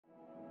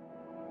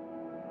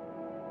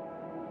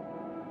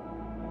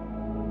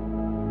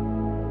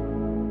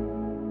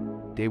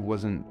Dave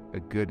wasn't a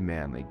good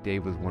man. Like,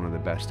 Dave was one of the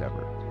best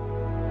ever.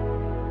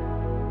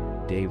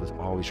 Dave was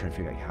always trying to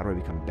figure out, how do I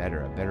become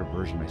better, a better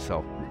version of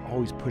myself?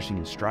 Always pushing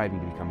and striving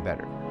to become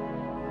better.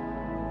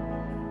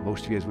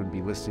 Most of you guys wouldn't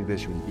be listening to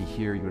this, you wouldn't be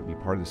here, you wouldn't be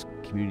part of this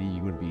community,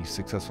 you wouldn't be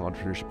successful in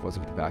entrepreneurship if it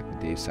wasn't for the fact that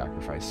Dave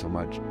sacrificed so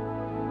much.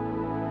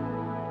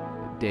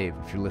 Dave,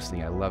 if you're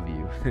listening, I love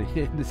you.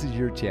 This is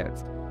your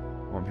chance.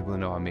 I want people to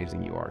know how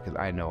amazing you are, because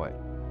I know it.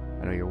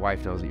 I know your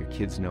wife knows it, your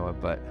kids know it,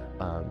 but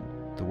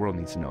the world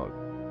needs to know it.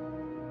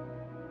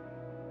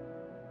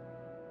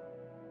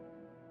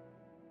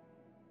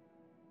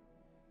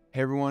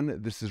 Hey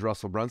everyone, this is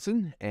Russell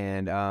Brunson,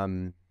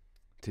 and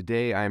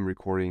today I'm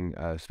recording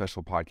a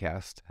special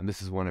podcast, and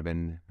this is one I've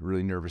been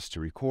really nervous to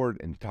record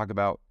and to talk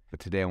about,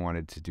 but today I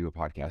wanted to do a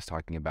podcast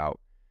talking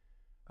about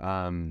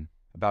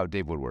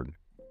Dave Woodward,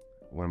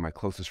 one of my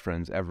closest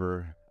friends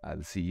ever,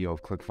 the CEO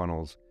of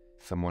ClickFunnels,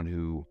 someone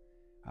who,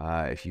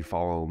 if you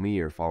follow me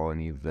or follow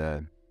any of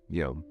the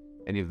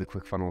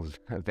ClickFunnels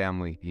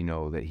family, you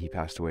know that he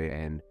passed away,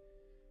 and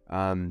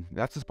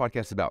that's what this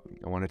podcast is about.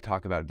 I want to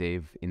talk about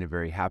Dave in a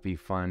very happy,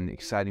 fun,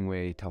 exciting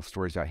way, tell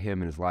stories about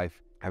him and his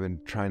life. I've been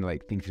trying to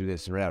think through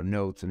this and write out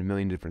notes and a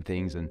million different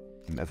things, and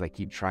as I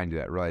keep trying to do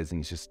that,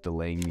 realizing it's just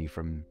delaying me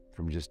from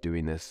just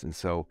doing this. And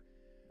so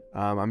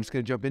I'm just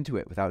going to jump into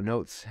it without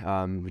notes,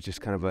 with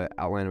just kind of an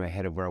outline in my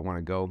head of where I want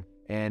to go.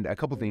 And a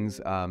couple things,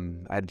 I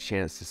had a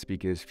chance to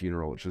speak at his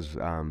funeral, which was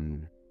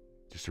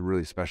just a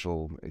really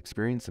special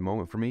experience, a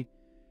moment for me.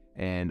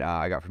 And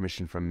I got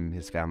permission from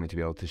his family to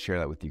be able to share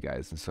that with you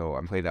guys. And so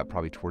I'm playing that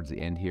probably towards the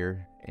end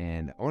here.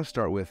 And I want to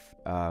start with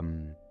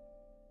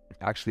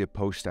actually a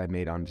post I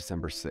made on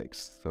December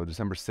 6th. So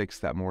December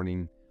 6th, that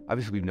morning,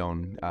 obviously we've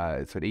known,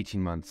 it's been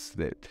 18 months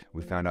that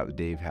we found out that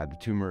Dave had the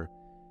tumor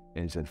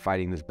and he's been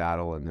fighting this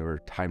battle. And there were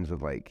times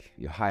of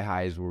high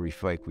highs where we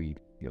feel like we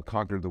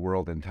conquered the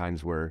world, and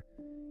times where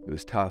it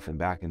was tough and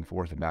back and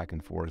forth and back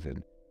and forth.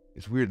 And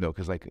it's weird though,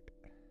 because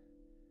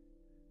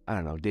I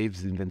don't know,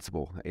 Dave's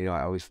invincible. I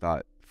always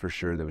thought for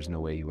sure there was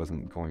no way he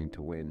wasn't going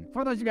to win.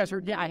 For those of you guys who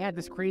heard, I had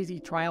this crazy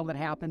trial that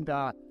happened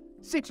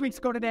 6 weeks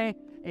ago today,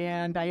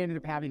 and I ended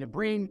up having a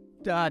brain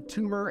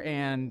tumor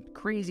and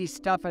crazy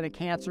stuff and a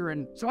cancer.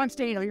 And so I'm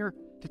staying here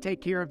to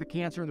take care of the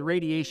cancer and the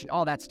radiation,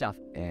 all that stuff.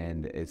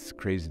 And it's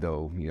crazy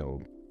though,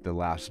 the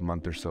last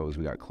month or so as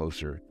we got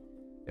closer,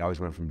 it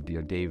always went from,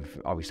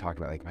 Dave always talked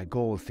about my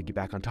goal is to get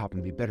back on top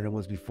and be better than I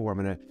was before.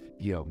 I'm going to,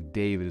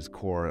 Dave at his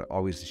core,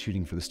 always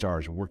shooting for the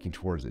stars and working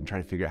towards it and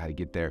trying to figure out how to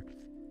get there.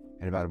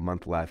 And about a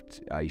month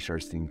left, you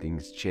start seeing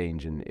things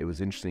change. And it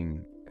was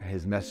interesting.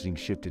 His messaging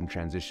shifted and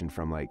transitioned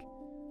from I'm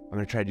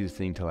going to try to do this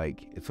thing to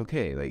it's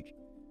okay.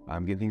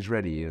 I'm getting things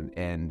ready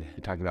and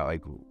talking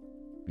about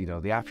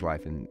the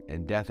afterlife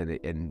and death.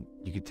 And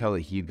you could tell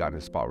that he had gotten to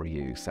a spot where he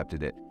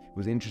accepted it. It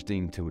was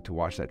interesting to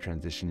watch that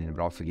transition, and it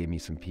also gave me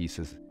some peace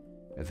as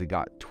it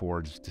got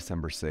towards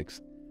December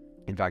 6th.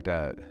 In fact,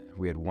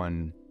 we had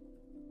one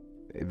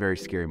very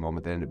scary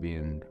moment that ended up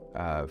being,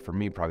 for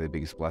me, probably the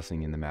biggest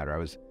blessing in the matter. I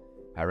was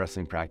at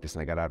wrestling practice,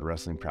 and I got out of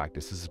wrestling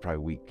practice. This is probably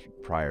a week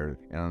prior.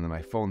 And on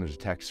my phone, there's a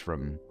text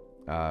from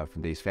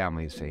Dave's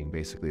family saying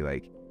basically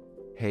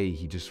hey,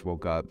 he just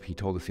woke up. He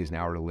told us he has an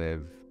hour to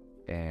live.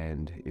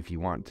 And if you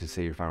want to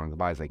say your final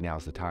goodbyes,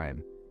 now's the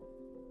time.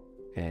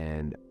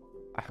 And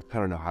I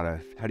don't know how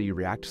do you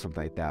react to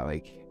something like that?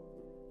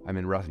 I'm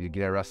in you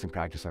get out of wrestling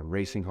practice, I'm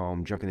racing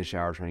home, jumping in the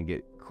shower, trying to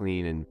get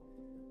clean,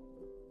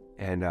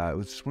 and it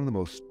was just one of the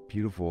most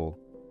beautiful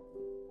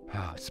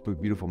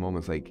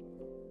moments.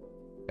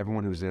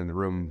 Everyone who was in the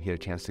room, he had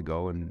a chance to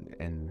go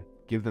and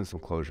give them some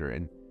closure.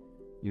 And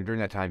during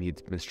that time,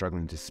 he'd been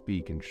struggling to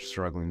speak and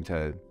struggling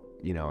to,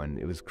 and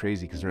it was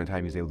crazy because during that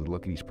time he was able to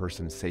look at each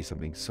person and say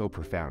something so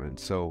profound and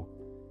so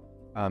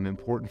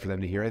important for them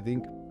to hear, I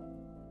think.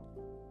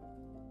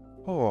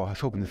 Oh, I was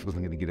hoping this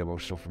wasn't going to get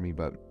emotional for me,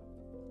 but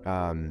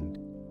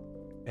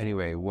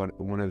anyway,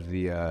 one of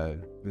the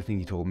thing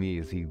he told me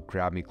is he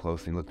grabbed me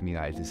close and looked me in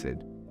the eyes and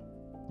said,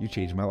 "You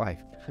changed my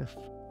life."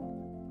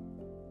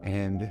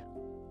 and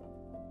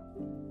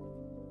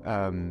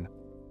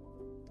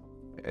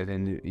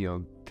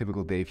then,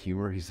 typical Dave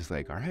humor, he's just all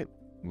right,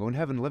 I'm going to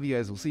heaven, love you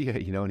guys, we'll see you,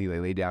 and he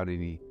lay down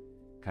and he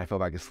kind of fell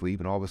back asleep,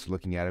 and all of us were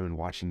looking at him and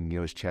watching,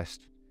 his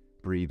chest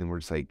breathe, and we're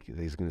just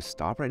he's going to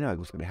stop right now,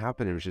 what's going to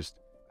happen? And it was just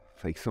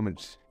so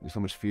much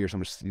fear, so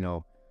much,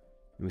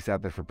 we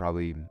sat there for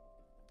probably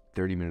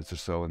 30 minutes or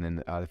so, and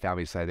then the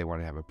family decided they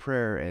wanted to have a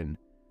prayer, and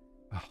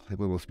one of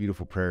the most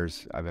beautiful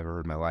prayers I've ever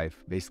heard in my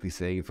life, basically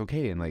saying it's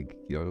okay, and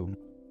we're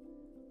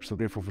so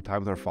grateful for time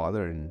with our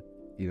Father, and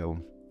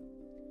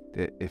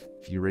that if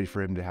you're ready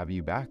for him to have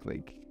you back,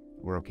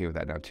 we're okay with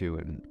that now too.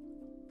 And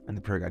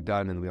the prayer got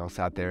done, and we all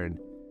sat there, and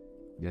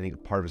I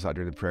think part of us thought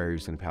during the prayer he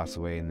was going to pass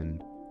away, and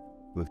then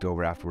we looked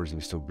over afterwards and he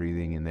was still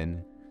breathing, and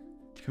then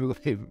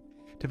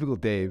typical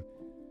Dave,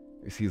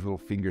 you see his little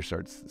finger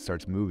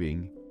starts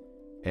moving,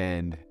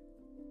 and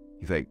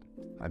he's like,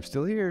 "I'm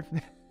still here."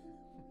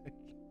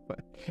 I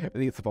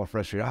think it's all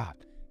frustrated.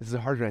 This is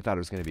harder than I thought it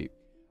was going to be.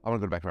 I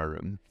want to go back to my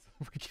room.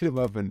 We get him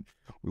up and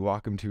we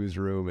walk him to his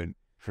room, and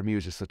for me it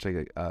was just such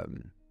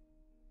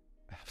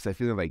So I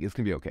feel like it's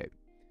going to be okay.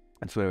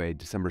 And so anyway,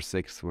 December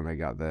 6th, when I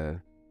got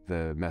the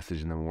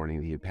message in the morning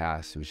that he had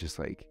passed, it was just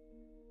like,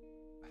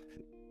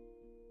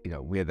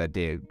 we had that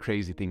day, a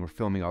crazy thing. We're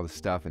filming all this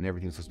stuff and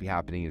everything's supposed to be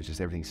happening. It's just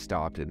everything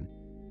stopped and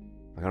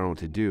I don't know what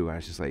to do. And I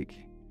was just like,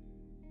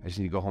 I just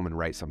need to go home and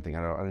write something.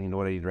 I don't even know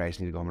what I need to write. I just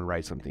need to go home and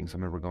write something. So I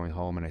remember going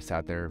home and I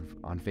sat there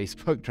on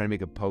Facebook trying to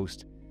make a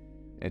post.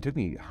 And it took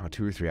me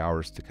 2 or 3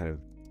 hours to kind of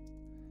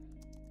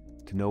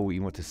to know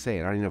what to say.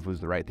 And I don't even know if it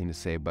was the right thing to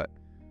say, but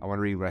I want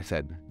to read what I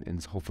said,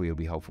 and hopefully it'll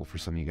be helpful for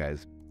some of you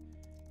guys.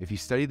 If you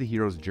study the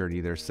hero's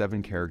journey, there are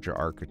 7 character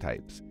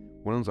archetypes.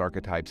 One of those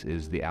archetypes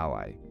is the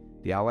ally.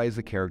 The ally is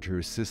the character who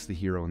assists the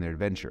hero in their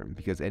adventure,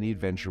 because any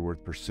adventure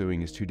worth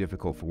pursuing is too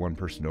difficult for one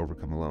person to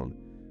overcome alone.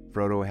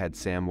 Frodo had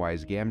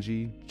Samwise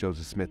Gamgee,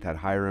 Joseph Smith had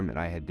Hiram, and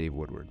I had Dave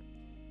Woodward.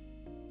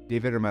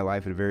 Dave entered my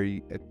life at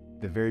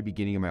the very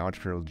beginning of my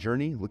entrepreneurial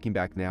journey. Looking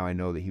back now, I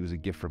know that he was a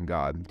gift from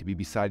God to be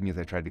beside me as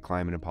I tried to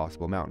climb an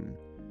impossible mountain.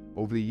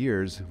 Over the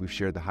years, we've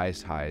shared the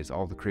highest highs.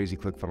 All the crazy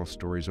ClickFunnels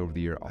stories over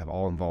the year have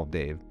all involved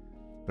Dave,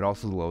 but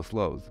also the lowest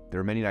lows. There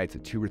were many nights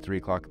at 2 or 3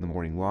 o'clock in the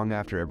morning, long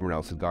after everyone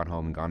else had gone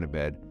home and gone to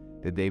bed,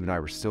 that Dave and I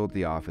were still at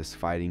the office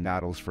fighting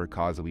battles for a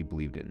cause that we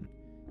believed in.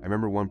 I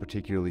remember one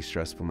particularly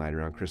stressful night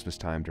around Christmas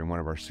time during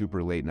one of our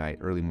super late night,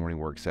 early morning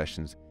work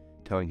sessions,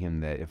 telling him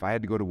that if I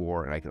had to go to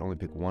war and I could only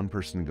pick one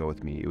person to go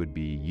with me, it would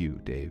be you,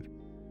 Dave.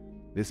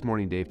 This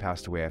morning, Dave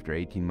passed away after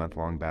an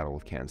 18-month-long battle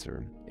with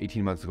cancer.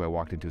 18 months ago, I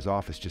walked into his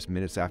office just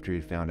minutes after he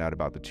had found out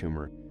about the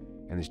tumor,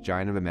 and this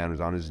giant of a man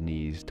was on his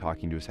knees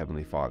talking to his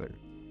Heavenly Father.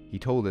 He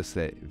told us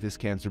that if this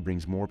cancer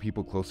brings more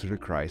people closer to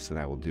Christ, then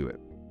I will do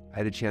it. I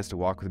had a chance to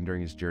walk with him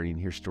during his journey and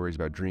hear stories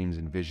about dreams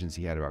and visions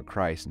he had about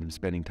Christ and him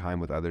spending time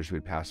with others who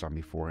had passed on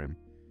before him.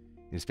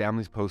 In his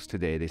family's post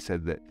today, they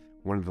said that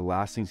one of the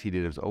last things he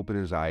did was open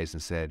his eyes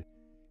and said,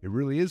 "It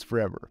really is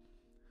forever.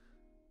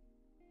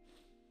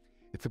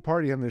 It's a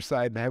party on their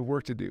side and I have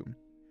work to do."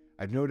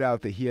 I've no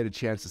doubt that he had a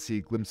chance to see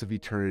a glimpse of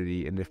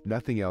eternity, and if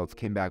nothing else,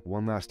 came back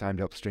one last time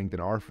to help strengthen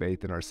our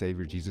faith in our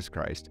Savior Jesus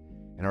Christ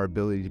and our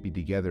ability to be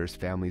together as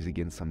families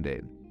again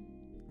someday.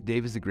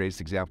 Dave is the greatest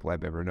example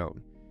I've ever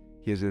known.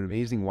 He has an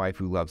amazing wife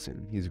who loves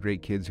him. He has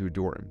great kids who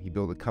adore him. He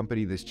built a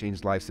company that's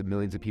changed lives of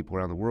millions of people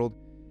around the world,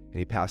 and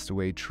he passed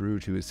away true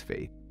to his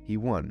faith. He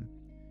won.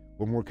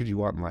 What more could you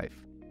want in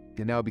life?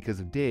 And now, because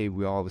of Dave,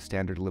 we all have a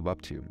standard to live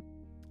up to.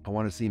 I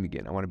want to see him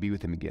again. I want to be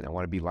with him again. I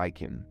want to be like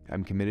him.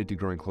 I'm committed to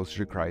growing closer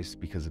to Christ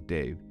because of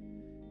Dave.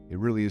 It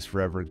really is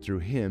forever, and through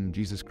him,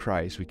 Jesus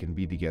Christ, we can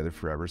be together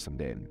forever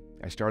someday.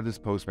 I started this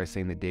post by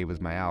saying that Dave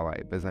was my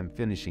ally, but as I'm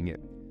finishing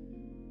it,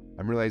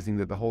 I'm realizing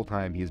that the whole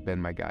time he has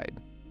been my guide.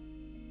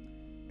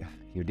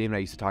 Dave and I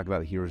used to talk about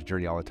the hero's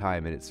journey all the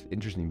time, and it's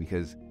interesting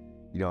because,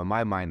 in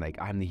my mind,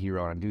 like, I'm the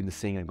hero, and I'm doing this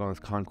thing, I'm going on this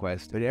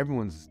conquest, but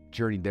everyone's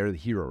journey, they're the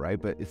hero,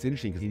 right? But it's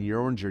interesting because in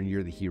your own journey,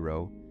 you're the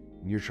hero,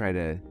 and you're trying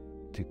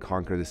to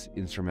conquer this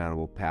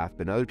insurmountable path,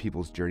 but in other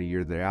people's journey,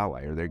 you're their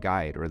ally or their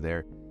guide or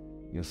their,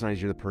 sometimes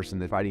you're the person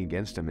that's fighting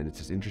against them, and it's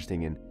just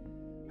interesting.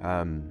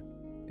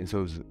 And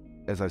so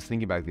as I was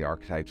thinking about the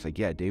archetypes, like,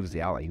 yeah, Dave was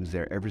the ally. He was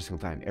there every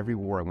single time. Every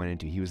war I went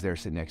into, he was there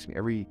sitting next to me.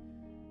 Every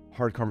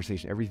hard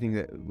conversation, everything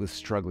that was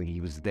struggling, he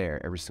was there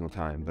every single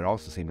time. But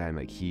also at the same time,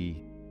 like,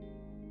 he,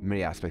 in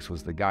many aspects,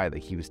 was the guy.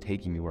 Like, he was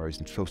taking me where I was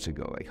supposed to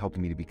go, like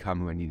helping me to become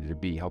who I needed to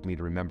be, helping me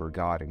to remember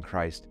God and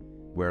Christ,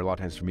 where a lot of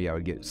times for me, I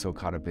would get so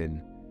caught up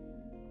in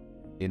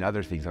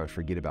other things, I would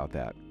forget about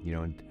that,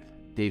 and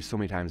Dave so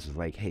many times was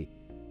like, hey,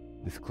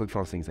 this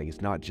ClickFunnels thing is like, it's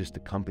not just a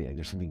company, like,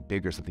 there's something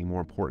bigger, something more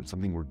important,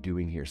 something we're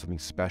doing here, something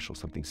special,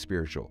 something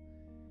spiritual.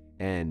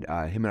 And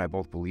him and I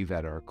both believe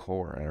that at our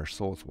core, at our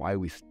soul. It's why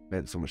we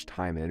spent so much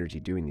time and energy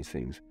doing these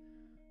things.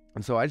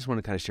 And so I just want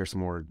to kind of share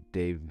some more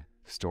Dave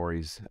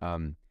stories.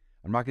 I'm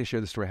not going to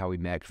share the story how we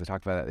met, because I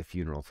talked about that at the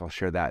funeral, so I'll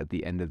share that at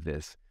the end of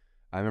this.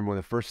 I remember one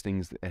of the first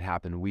things that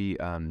happened,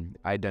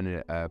 I had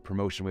done a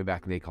promotion way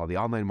back in the day called the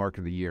Online Market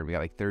of the Year. We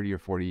got like 30 or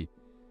 40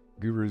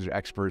 gurus or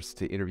experts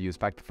to interview. In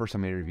fact, the first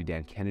time I interviewed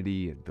Dan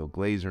Kennedy and Bill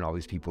Glazer and all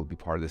these people to be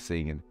part of this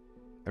thing. And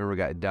I remember we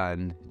got it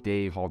done.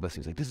 Dave called us. He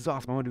was like, "This is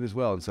awesome. I want to do as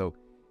well." And so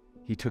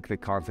he took the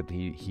concept,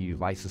 he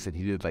licensed it.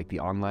 He did like the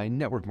Online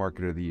Network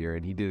Marketer of the Year,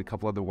 and he did a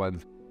couple other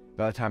ones.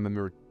 By the time I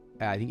remember,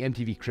 I think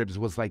MTV Cribs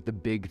was like the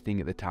big thing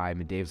at the time.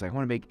 And Dave's like, "I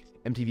want to make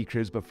MTV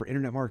Cribs, but for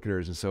internet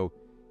marketers." And so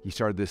he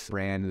started this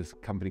brand, this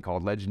company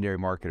called Legendary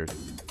Marketers.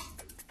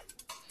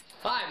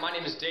 Hi, my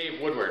name is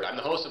Dave Woodward. I'm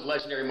the host of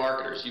Legendary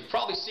Marketers. You've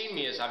probably seen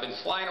me as I've been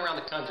flying around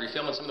the country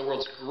filming some of the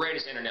world's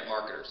greatest internet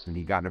marketers. And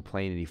he got in a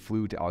plane and he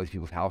flew to all these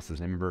people's houses.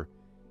 And I remember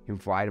him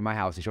fly to my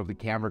house. He showed up the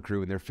camera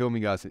crew and they're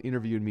filming us and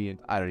interviewing me. And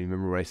I don't even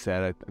remember what I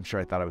said. I'm sure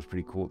I thought I was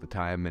pretty cool at the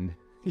time. And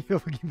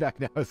looking back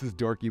now as this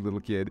dorky little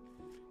kid.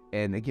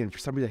 And again, for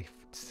some reason,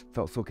 I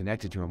felt so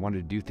connected to him. I wanted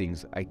to do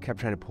things. I kept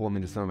trying to pull him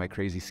into some of my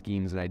crazy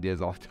schemes and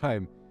ideas all the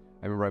time.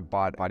 I remember I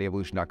bought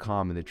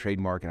bodyevolution.com and the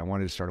trademark, and I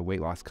wanted to start a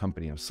weight loss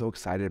company. I was so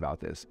excited about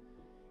this.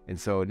 And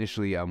so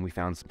initially, we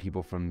found some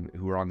people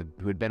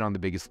who had been on The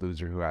Biggest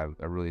Loser, who I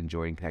really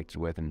enjoyed and connected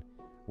with, and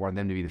wanted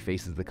them to be the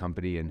faces of the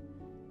company. And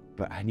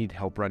but I need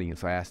help running it.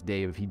 So I asked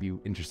Dave if he'd be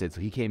interested.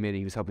 So he came in and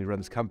he was helping me run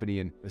this company.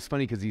 And it's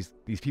funny because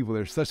these people,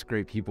 they're such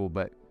great people,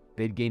 but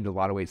they'd gained a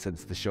lot of weight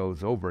since the show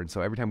was over. And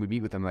so every time we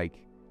meet with them,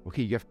 like,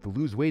 okay, you have to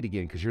lose weight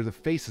again because you're the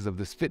faces of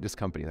this fitness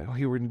company. Like,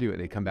 okay, we're going to do it.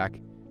 They come back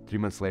 3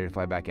 months later,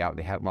 fly back out.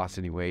 They hadn't lost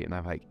any weight. And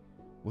I'm like,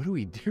 what do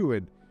we do?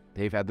 And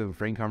Dave had the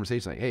frank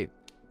conversation like, hey,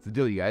 it's the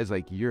deal, you guys.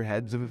 Like, you're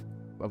heads of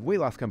weight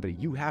loss company.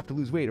 You have to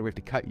lose weight or we have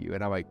to cut you.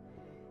 And I'm like,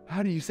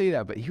 how do you say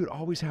that? But he would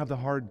always have the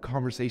hard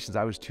conversations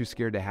I was too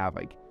scared to have.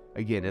 Like,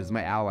 again, as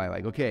my ally,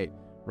 like, okay,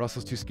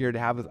 Russell's too scared to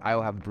have this.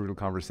 I'll have the brutal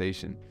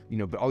conversation,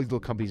 but all these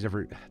little companies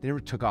never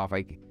took off.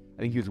 Like,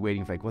 I think he was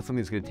waiting for like, what's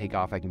something that's going to take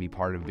off I can be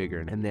part of bigger.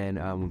 And then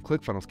when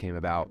ClickFunnels came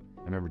about,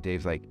 I remember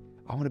Dave's like,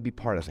 I want to be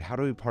part of this. Like, how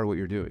do I be part of what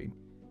you're doing?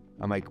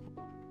 I'm like,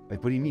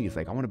 what do you mean? He's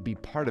like, I want to be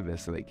part of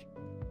this. So like,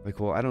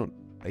 well, I don't,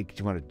 like, do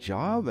you want a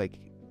job? Like,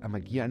 I'm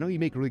like, yeah, I know you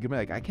make really good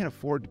money. Like, I can't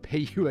afford to pay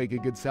you like a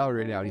good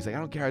salary right now. And he's like, I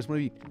don't care. I just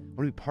want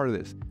to be part of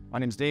this. My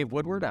name's Dave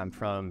Woodward. I'm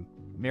from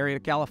Marietta,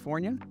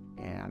 California,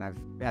 and I've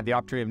had the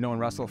opportunity of knowing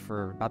Russell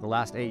for about the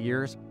last 8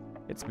 years.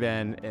 It's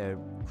been a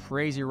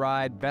crazy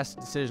ride. Best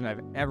decision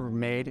I've ever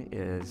made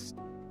is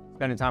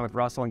spending time with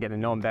Russell and getting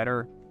to know him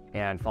better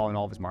and following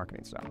all of his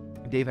marketing stuff.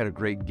 Dave had a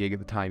great gig at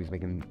the time. He's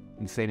making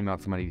insane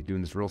amounts of money doing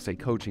this real estate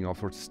coaching, all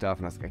sorts of stuff.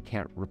 And I was like, I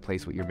can't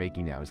replace what you're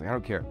making now. He's like, I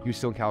don't care. He was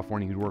still in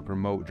California. He would work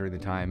remote during the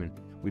time and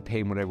we'd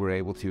pay him whatever we were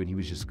able to. And he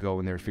was just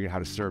going there, figuring out how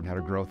to serve and how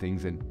to grow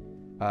things. And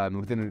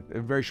within a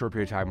very short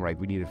period of time,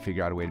 we needed to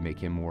figure out a way to make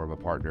him more of a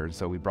partner. And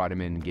so we brought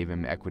him in and gave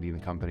him equity in the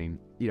company.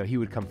 He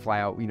would come fly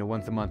out,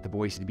 once a month to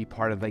Boise to be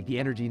part of like the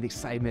energy and the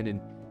excitement and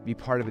be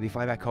part of it. He'd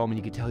fly back home and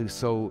you could tell he was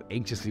so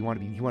anxious. He wanted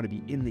to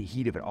be in the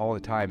heat of it all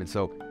the time. And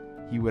so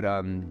he would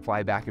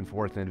fly back and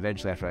forth. And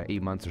eventually after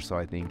 8 months or so,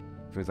 I think,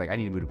 he was like, I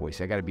need to move to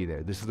Boise. I got to be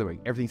there. This is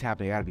everything's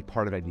happening. I got to be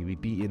part of it. I need to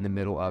be in the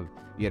middle of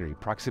the energy.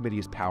 Proximity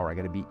is power. I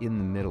got to be in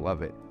the middle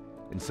of it.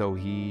 And so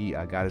he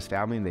got his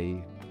family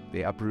and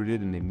they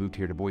uprooted and they moved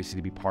here to Boise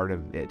to be part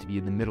of it, to be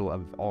in the middle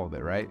of all of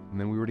it, right? And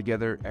then we were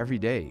together every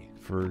day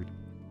for,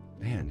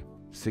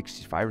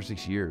 5 or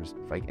 6 years.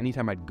 Like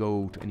anytime I'd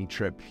go to any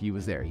trip, he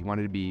was there. He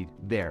wanted to be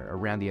there,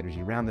 around the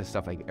energy, around this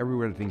stuff, like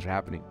everywhere the things are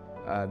happening.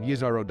 You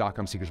guys know I wrote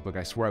 .com Secrets book.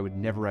 I swore I would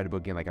never write a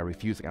book again. Like I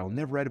refused. Like I'll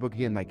never write a book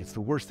again. Like it's the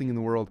worst thing in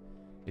the world.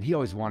 And he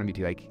always wanted me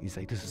to. Like he's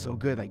like, this is so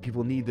good. Like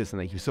people need this.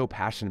 And like he was so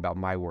passionate about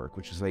my work,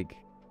 which is like,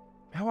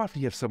 how often do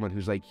you have someone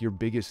who's like your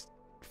biggest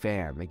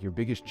fan, like your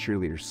biggest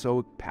cheerleader,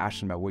 so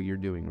passionate about what you're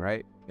doing,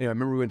 right? Anyway, I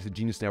remember we went to the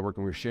Genius Network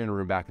and we were sharing a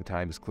room back in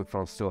time because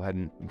ClickFunnels still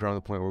hadn't grown to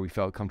the point where we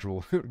felt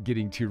comfortable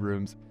getting 2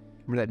 rooms.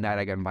 Remember that night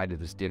I got invited to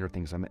this dinner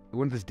thing. So I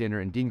went to this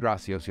dinner and Dean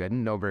Gracios, who I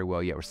didn't know very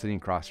well yet, was sitting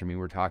across from me.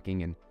 We were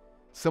talking and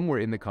somewhere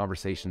in the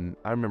conversation,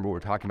 I remember what we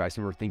were talking about. I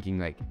remember thinking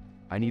like,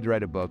 I need to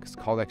write a book. It's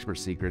called Expert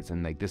Secrets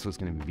and like this was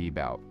going to be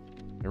about.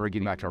 And we're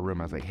getting back to our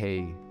room. I was like, hey,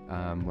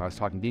 when I was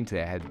talking to Dean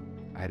today,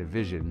 I had a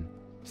vision.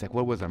 He's like,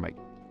 what was it? I'm like,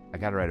 I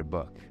got to write a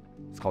book.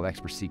 It's called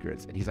Expert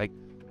Secrets. And he's like,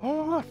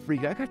 oh,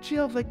 freak, I got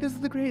chills. Like, this is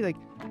the great, like,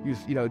 he was,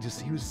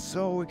 he was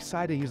so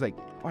excited. He was like,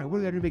 all right, what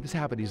do I do to make this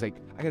happen? He's like,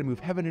 I got to move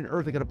heaven and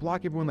earth. I got to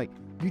block everyone. Like,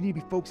 you need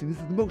to be focusing. This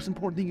is the most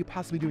important thing you're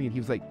possibly doing. And he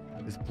was like,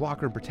 this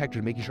blocker and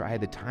protector, making sure I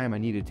had the time I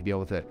needed to be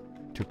able to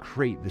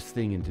create this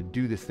thing and to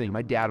do this thing.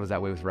 My dad was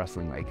that way with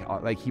wrestling.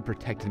 Like he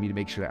protected me to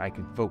make sure that I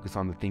could focus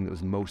on the thing that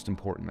was most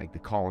important, like the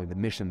calling, the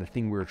mission, the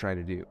thing we were trying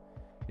to do.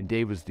 And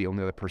Dave was the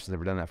only other person that's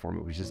ever done that for me.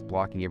 It was just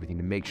blocking everything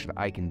to make sure that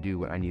I can do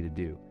what I need to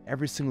do.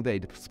 Every single day,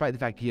 despite the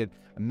fact he had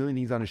a million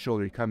things on his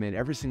shoulder, he'd come in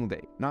every single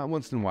day, not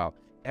once in a while,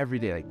 every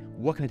day. Like,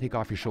 what can I take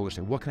off your shoulders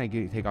today? What can I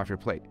take off your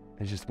plate?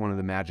 And it's just one of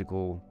the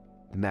magical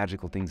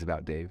things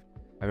about Dave.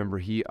 I remember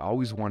he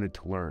always wanted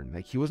to learn.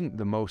 Like, he wasn't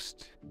the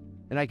most,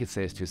 and I could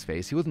say this to his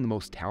face, he wasn't the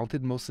most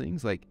talented in most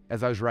things. Like,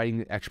 as I was writing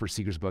the Expert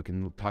Secrets book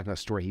and talking about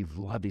story, he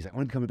loved these. I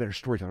want to become a better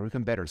storyteller. I want to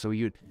become better. So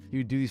he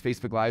would do these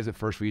Facebook Lives at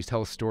first where he'd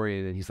tell a story,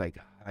 and then he's like,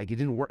 it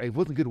didn't work. It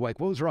wasn't good. Like,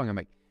 what was wrong? I'm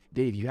like,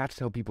 Dave, you have to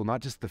tell people not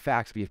just the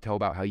facts, but you have to tell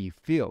about how you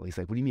feel. He's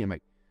like, what do you mean? I'm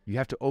like, you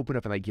have to open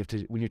up and like, you have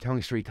to, when you're telling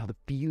a story, tell the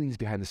feelings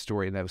behind the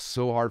story. And that was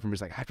so hard for me.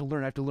 He's like, I have to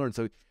learn.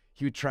 So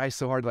he would try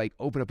so hard to like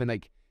open up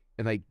and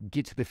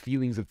get to the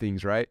feelings of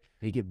things, right?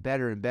 And he'd get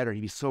better and better.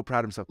 He'd be so proud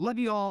of himself. Love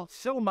you all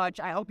so much.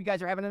 I hope you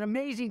guys are having an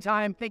amazing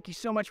time. Thank you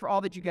so much for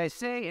all that you guys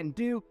say and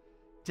do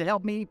to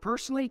help me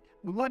personally.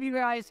 We love you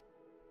guys.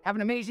 Have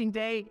an amazing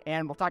day,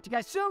 and we'll talk to you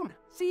guys soon.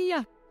 See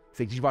ya. He's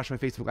like, did you watch my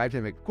Facebook Live?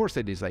 I'm like, of course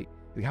I did. He's like,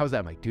 how was that?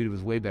 I'm like, dude, it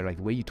was way better. Like,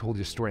 the way you told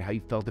your story, how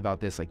you felt about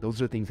this, like,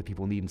 those are the things that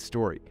people need in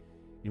story.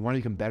 You want to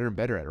become better and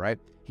better at it, right?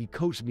 He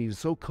coached me. He was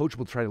so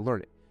coachable to try to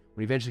learn it.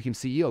 When he eventually became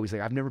CEO, he's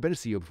like, I've never been a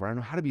CEO before. I don't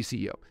know how to be a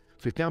CEO.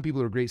 So he found people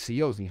who were great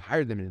CEOs, and he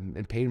hired them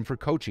and paid them for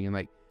coaching. And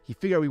like, he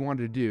figured out what he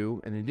wanted to do,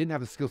 and he didn't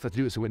have the skill set to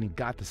do it. So when he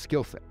got the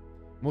skill set,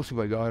 most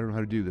people are like, oh, I don't know how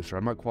to do this, or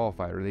I'm not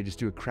qualified, or they just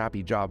do a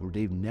crappy job. Where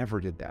Dave never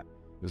did that.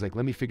 It was like,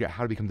 let me figure out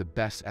how to become the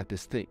best at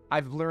this thing.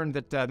 I've learned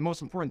that the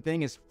most important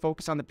thing is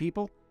focus on the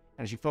people.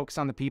 And as you focus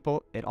on the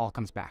people, it all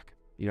comes back.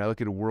 I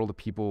look at a world of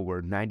people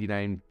where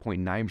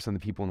 99.9% of the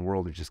people in the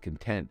world are just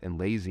content and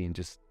lazy and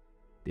just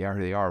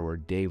they are, where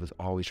Dave was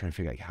always trying to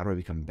figure out, like, how do I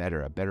become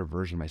better, a better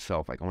version of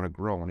myself? Like, I want to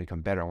grow, I want to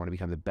become better, I want to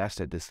become the best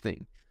at this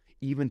thing.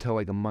 Even till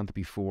like a month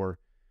before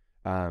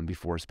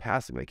his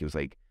passing, like, it was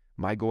like,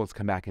 my goal is to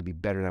come back and be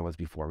better than I was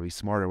before. I want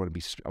to be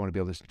smarter. I want to be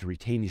able to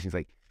retain these things.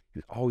 Like, he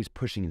was always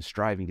pushing and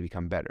striving to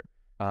become better.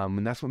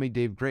 And that's what made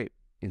Dave great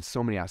in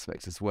so many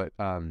aspects. It's what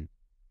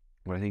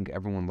I think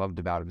everyone loved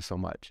about him so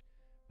much,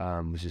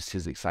 was just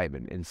his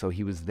excitement. And so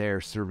he was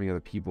there serving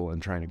other people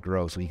and trying to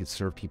grow so he could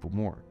serve people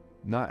more.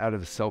 Not out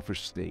of a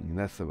selfish thing. And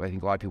that's, I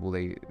think a lot of people,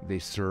 they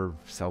serve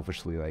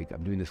selfishly. Like,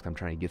 I'm doing this because I'm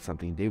trying to get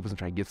something. Dave wasn't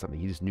trying to get something.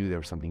 He just knew there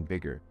was something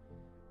bigger.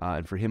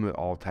 And for him, it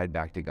all tied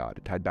back to God.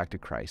 It tied back to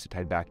Christ. It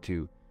tied back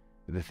to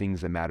the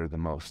things that matter the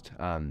most.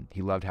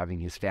 He loved having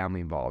his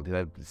family involved. He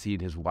loved seeing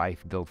his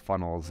wife build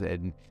funnels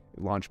and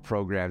launch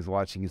programs,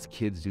 watching his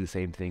kids do the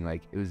same thing.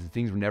 Like, the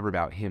things were never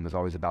about him. It was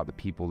always about the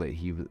people that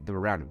were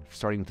around him,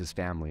 starting with his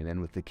family and then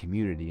with the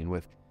community and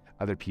with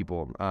other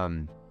people.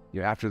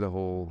 After the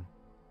whole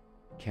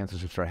cancer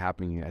stuff started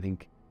happening, I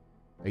think,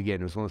 again,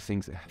 it was one of those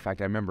things. In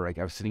fact, I remember, like,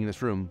 I was sitting in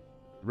this room.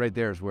 Right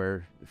there is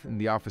where, in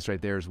the office right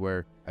there is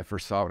where I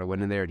first saw it. I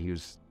went in there and he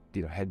was,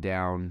 head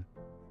down,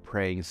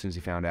 praying as soon as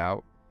he found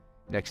out.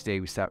 Next day,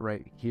 we sat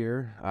right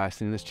here.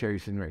 Sitting in this chair, he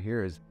was sitting right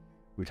here. As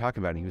we were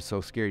talking about it, he was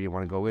so scared he didn't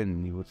want to go in.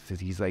 And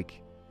he's like,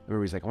 I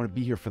want to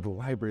be here for the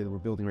library that we're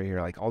building right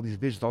here. Like, all these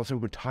visions, all of a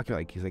sudden we're talking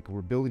about, like, he's like,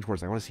 we're building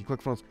towards, I want to see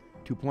ClickFunnels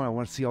 2.0. I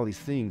want to see all these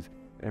things.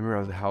 And I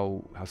remember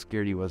how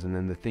scared he was. And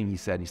then the thing he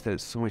said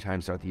it so many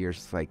times throughout the years,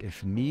 it's like,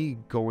 if me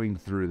going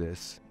through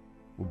this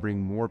will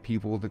bring more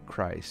people to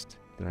Christ,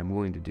 then I'm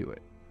willing to do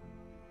it.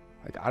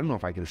 Like, I don't know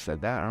if I could have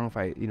said that. I don't know if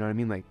I, you know what I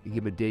mean? Like,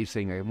 give a Dave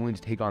saying, I'm willing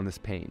to take on this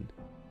pain.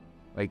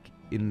 Like,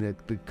 in the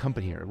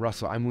company here,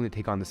 Russell, I'm willing to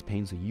take on this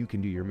pain so you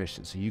can do your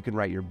mission, so you can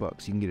write your book,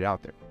 so you can get it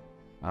out there.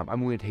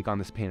 I'm willing to take on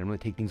this pain. I'm willing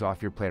to take things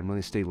off your plate. I'm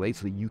willing to stay late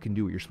so that you can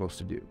do what you're supposed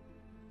to do.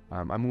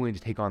 I'm willing to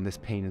take on this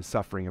pain and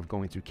suffering of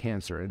going through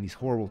cancer and these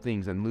horrible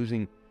things and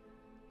losing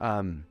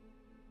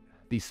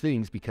these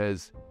things,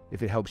 because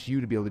if it helps you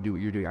to be able to do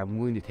what you're doing, I'm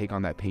willing to take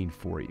on that pain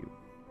for you.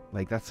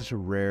 Like, that's such a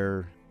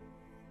rare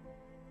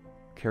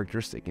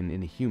characteristic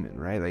in a human,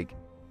 right? Like,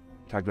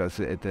 we talked about this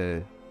at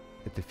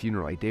the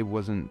funeral. Like, Dave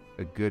wasn't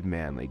a good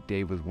man. Like,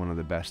 Dave was one of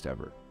the best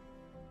ever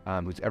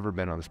who's ever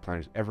been on this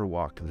planet, who's ever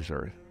walked this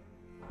earth.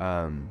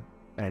 And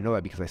I know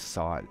that because I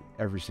saw it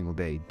every single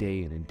day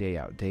in and day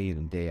out, day in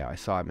and day out. I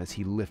saw him as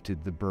he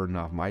lifted the burden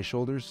off my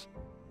shoulders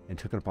and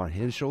took it upon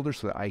his shoulders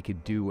so that I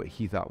could do what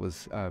he thought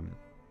was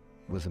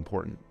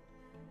important.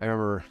 I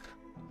remember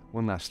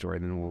one last story,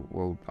 and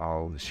then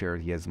I'll share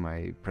it. He has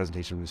my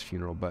presentation of his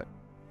funeral. But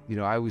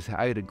I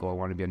had a goal. I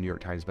wanted to be a New York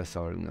Times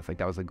bestseller, and like,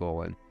 that was a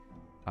goal. And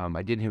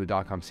I didn't hit with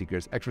 .com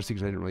secrets. Extra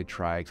secrets I didn't really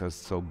try because I was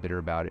so bitter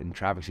about it. And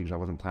traffic secrets I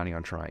wasn't planning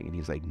on trying. And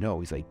he's like, no,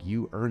 he's like,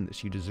 you earned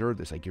this. You deserve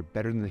this. Like, you're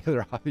better than the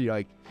other.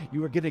 Like,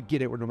 you are gonna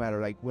get it no matter,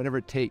 like, whatever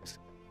it takes.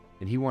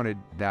 And he wanted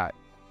that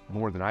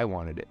more than I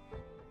wanted it.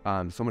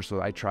 So much so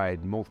that I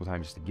tried multiple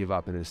times to give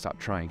up and then stop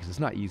trying, because it's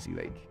not easy.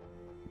 Like,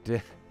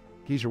 in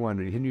case you're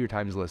wondering, hitting New York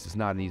Times list is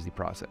not an easy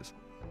process.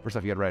 First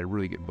off, you got to write a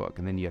really good book,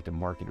 and then you have to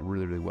market it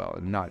really, really well,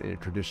 and not in a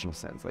traditional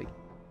sense. Like,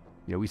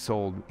 we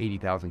sold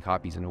 80,000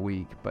 copies in a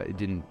week, but it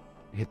didn't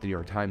hit the New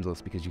York Times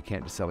list because you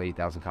can't just sell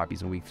 80,000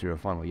 copies in a week through a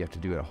funnel. You have to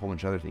do a whole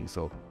bunch of other things.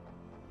 So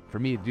for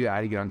me to do that, I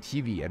had to get on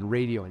TV and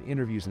radio and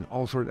interviews and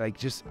all sorts of, like,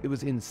 just, it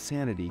was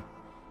insanity.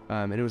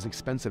 And it was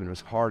expensive and it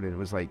was hard. And it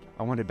was like,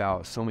 I went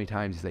about so many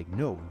times. He's like,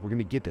 no, we're going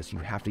to get this. You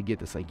have to get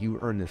this. Like, you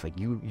earn this. Like,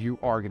 you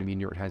are going to be a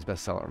New York Times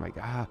bestseller. I'm like,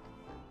 I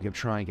kept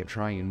trying.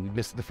 And we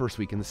missed it the first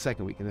week and the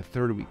second week and the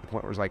third week. The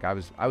point where it was like, I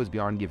was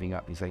beyond giving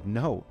up. He's like,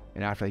 no.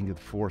 And after I think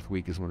the fourth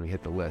week is when we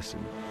hit the list.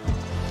 And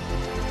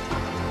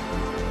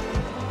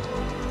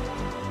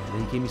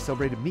then he came and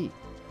celebrated me.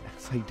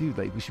 It's like, dude,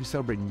 like, we should be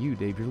celebrating you,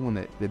 Dave. You're the one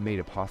that made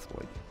it possible.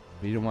 Like,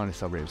 but he didn't want to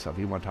celebrate himself.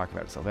 He didn't want to talk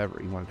about himself ever.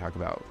 He wanted to talk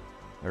about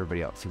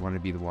everybody else. He wanted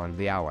to be the one,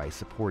 the ally,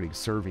 supporting,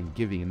 serving,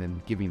 giving, and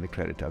then giving the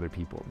credit to other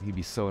people. He'd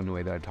be so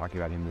annoyed that I'm talking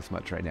about him this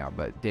much right now.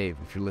 But Dave,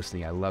 if you're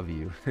listening, I love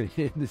you.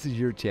 This is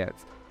your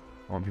chance.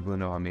 I want people to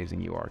know how amazing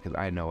you are, because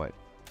I know it.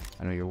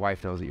 I know your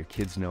wife knows it, your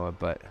kids know it,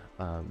 but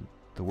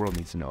the world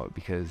needs to know it,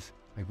 because,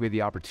 like, we had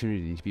the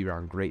opportunity to be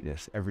around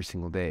greatness every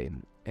single day.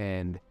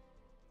 And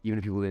even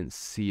if people didn't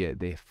see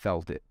it, they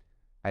felt it.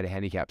 I had a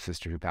handicapped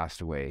sister who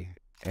passed away,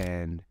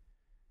 and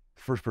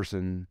first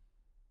person,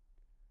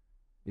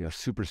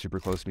 super, super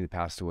close to me that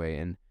passed away.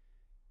 And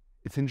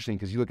it's interesting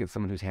because you look at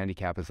someone who's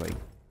handicapped as, like,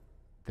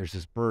 there's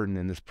this burden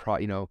and this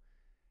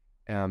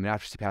and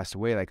after she passed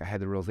away, like, I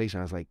had the realization,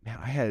 I was like, man,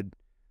 I had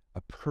a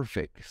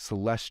perfect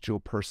celestial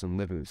person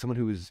living, someone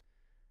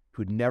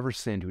who'd never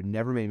sinned, who had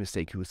never made a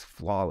mistake, who was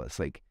flawless,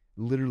 like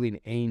literally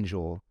an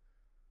angel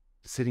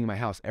sitting in my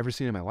house every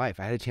single day of my life.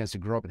 I had a chance to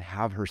grow up and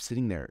have her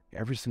sitting there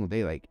every single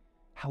day. Like,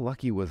 how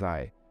lucky was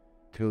I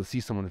to be able to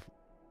see someone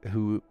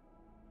who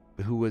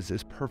was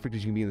as perfect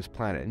as you can be on this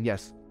planet? And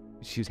yes,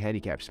 she was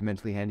handicapped, she's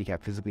mentally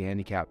handicapped, physically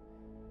handicapped,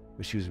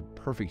 but she was a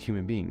perfect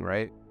human being,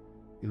 right?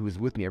 Who was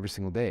with me every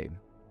single day.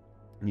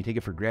 And you take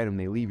it for granted when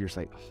they leave, you're just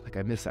like, oh, like,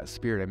 I miss that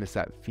spirit. I miss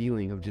that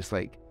feeling of just,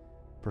 like,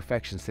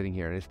 perfection sitting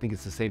here. And I think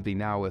it's the same thing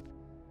now with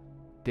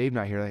Dave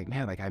not here. Like,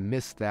 man, like I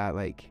miss that,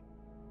 like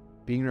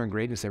being around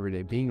greatness every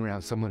day, being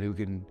around someone who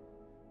can,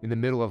 in the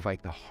middle of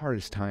like the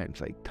hardest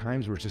times, like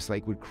times where it's just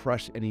like would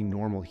crush any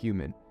normal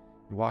human,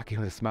 walking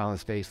with a smile on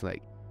his face,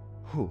 like,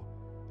 whew.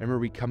 I remember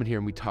we come in here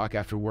and we talk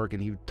after work,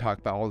 and he would talk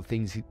about all the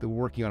things, the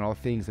working on all the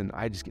things, and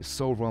I just get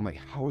so overwhelmed, like,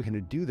 how are we going to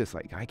do this?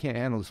 Like, I can't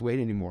handle this weight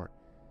anymore.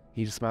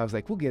 He just smiles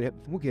like, we'll get it.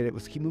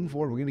 Let's keep moving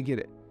forward. We're going to get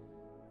it.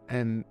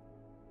 And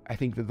I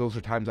think that those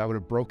are times I would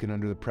have broken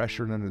under the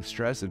pressure and under the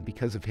stress, and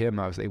because of him,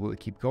 I was able to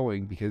keep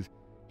going because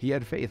he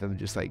had faith. I'm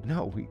just like,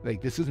 no,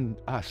 this isn't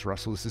us,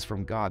 Russell. This is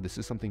from God. This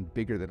is something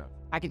bigger than us.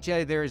 I can tell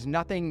you there's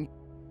nothing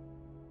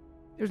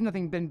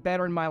been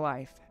better in my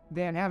life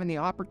than having the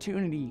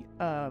opportunity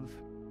of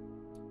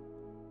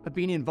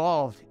being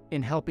involved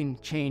in helping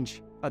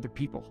change other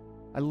people.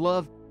 I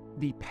love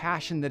the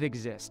passion that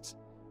exists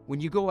when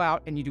you go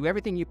out and you do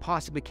everything you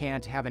possibly can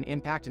to have an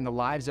impact in the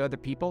lives of other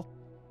people,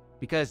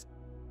 because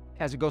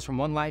as it goes from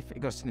one life,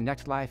 it goes to the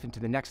next life, into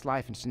the next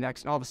life, into the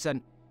next, and all of a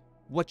sudden,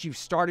 what you've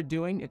started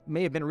doing, it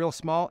may have been real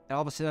small, and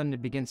all of a sudden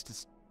it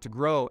begins to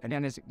grow, and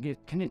then as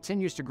it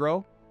continues to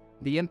grow,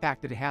 the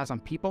impact that it has on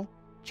people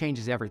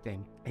changes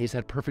everything. He's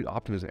had perfect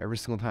optimism every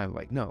single time,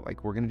 like, no,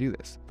 like, we're going to do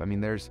this. I mean,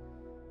 there's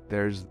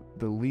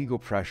the legal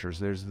pressures,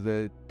 there's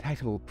the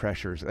technical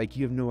pressures, like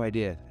you have no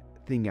idea,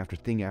 thing after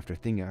thing after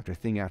thing after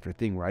thing after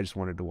thing, where I just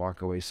wanted to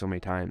walk away so many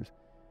times.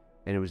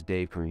 And it was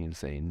Dave coming in and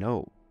saying,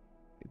 no,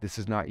 this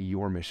is not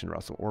your mission,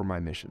 Russell, or my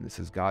mission. This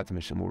is God's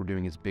mission. What we're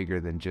doing is bigger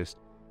than just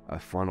a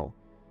funnel.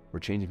 We're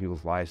changing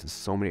people's lives in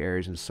so many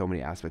areas and so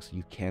many aspects.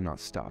 You cannot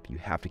stop. You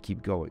have to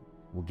keep going.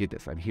 We'll get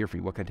this. I'm here for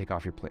you. What can I take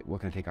off your plate?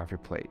 What can I take off your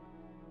plate?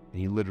 And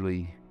he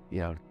literally,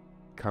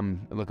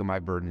 come and look at my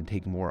burden and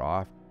take more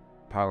off,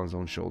 pile on his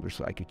own shoulders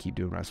so I could keep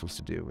doing what I'm supposed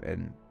to do.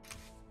 And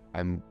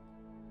I'm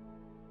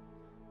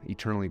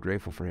eternally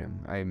grateful for him.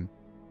 I'm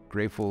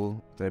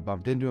grateful that I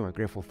bumped into him. I'm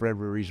grateful for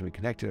every reason we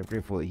connected. I'm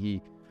grateful that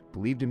he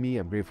believed in me.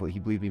 I'm grateful that he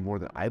believed in me more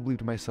than I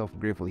believed in myself. I'm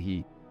grateful that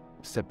he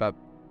stepped up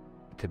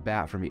to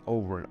bat for me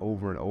over and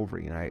over and over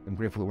again. I'm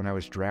grateful that when I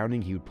was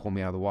drowning, he would pull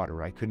me out of the water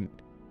where I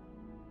couldn't.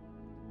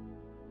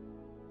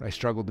 When I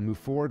struggled to move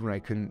forward,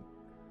 when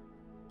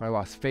I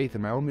lost faith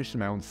in my own mission,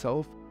 my own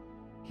self,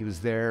 he was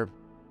there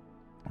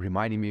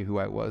reminding me who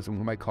I was and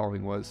what my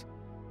calling was.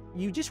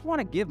 You just want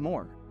to give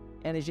more.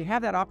 And as you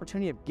have that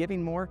opportunity of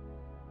giving more,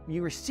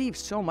 you receive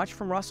so much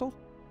from Russell,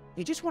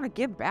 you just want to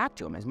give back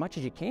to him as much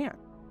as you can.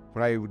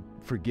 When I would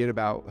forget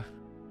about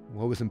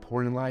what was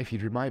important in life,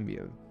 he'd remind me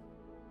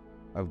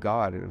of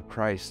God and of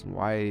Christ and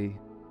why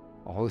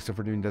all the stuff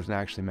we're doing doesn't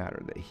actually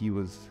matter, that he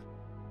was,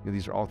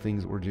 these are all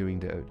things that we're doing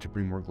to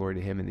bring more glory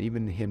to him. And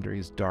even him during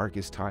his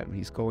darkest time, when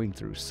he's going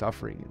through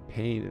suffering and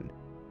pain, and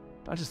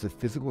not just the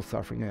physical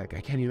suffering, like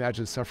I can't even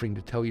imagine suffering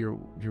to tell your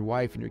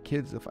wife and your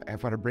kids if I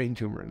had a brain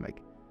tumor and like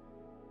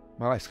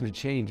my life's going to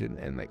change,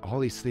 and like all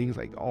these things,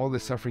 like all the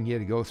suffering he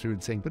had to go through,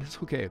 and saying, but it's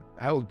okay,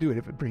 I will do it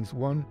if it brings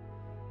one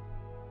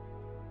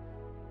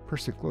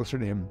person closer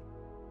to him.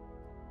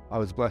 I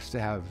was blessed to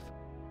have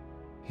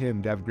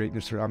him, to have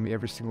greatness around me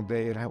every single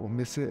day, and I will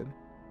miss it.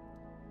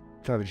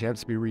 To have a chance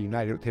to be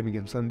reunited with him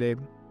again someday.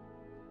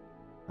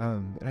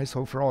 And I just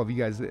hope for all of you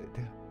guys that,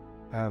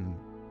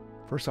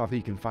 first off, that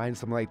you can find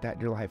someone like that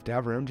in your life to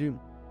have around you.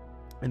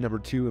 And number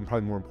two, and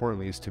probably more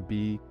importantly, is to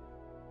be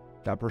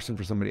that person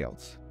for somebody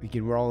else.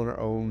 We're all on our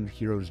own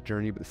hero's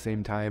journey, but at the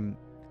same time,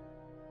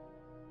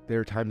 there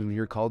are times when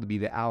you're called to be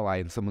the ally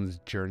in someone's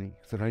journey.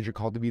 Sometimes you're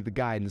called to be the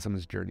guide in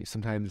someone's journey.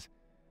 Sometimes,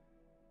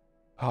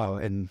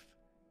 heaven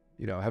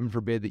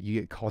forbid that you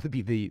get called to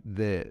be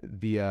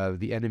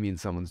the enemy in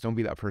someone's. Don't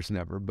be that person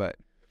ever. But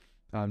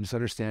just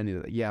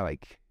understanding that,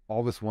 like all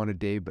of us want a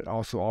day, but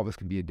also all of us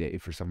can be a day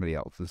for somebody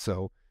else. And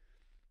so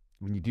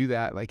when you do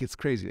that, like it's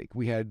crazy. Like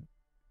we had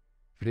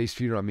for Dave's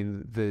funeral, I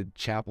mean, the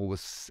chapel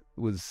was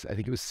I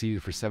think it was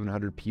seated for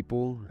 700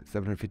 people,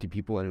 750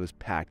 people, and it was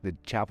packed. The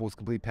chapel was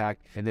completely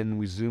packed. And then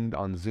we zoomed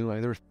on Zoom. I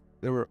mean,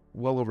 there were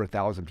well over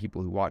 1,000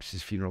 people who watched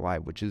his funeral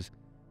live, which is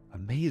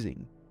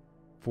amazing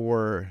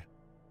for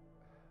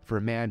a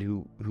man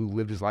who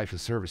lived his life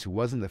of service, who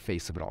wasn't the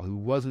face of it all, who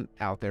wasn't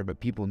out there, but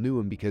people knew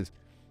him because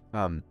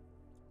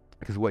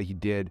what he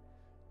did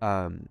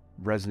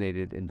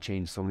resonated and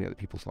changed so many other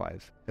people's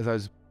lives. As I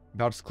was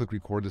about to click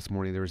record this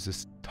morning, there was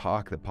this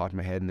talk that popped in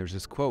my head, and there's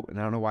this quote, and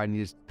I don't know why I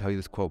need to tell you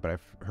this quote, but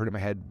I've heard it in my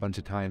head a bunch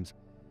of times.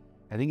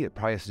 I think it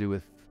probably has to do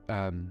with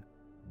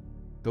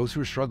those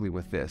who are struggling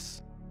with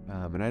this,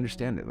 and I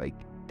understand it. Like,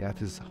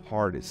 death is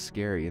hard, it's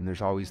scary, and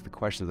there's always the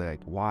question of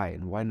like, why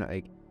and why not?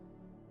 Like,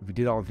 if we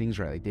did all the things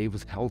right, like Dave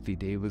was healthy,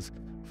 Dave was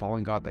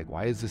following God, like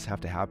why does this have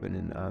to happen?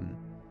 And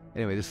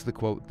anyway, this is the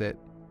quote that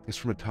is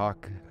from a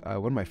talk,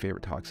 one of my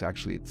favorite talks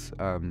actually. It's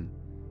a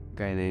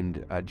guy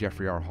named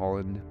Jeffrey R.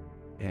 Holland,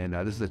 and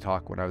this is a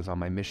talk when I was on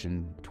my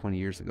mission 20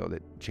 years ago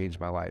that changed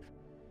my life.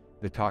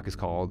 The talk is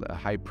called "A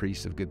High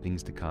Priest of Good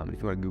Things to Come." And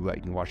if you want to Google it,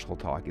 you can watch the whole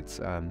talk.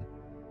 It's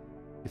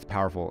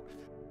powerful.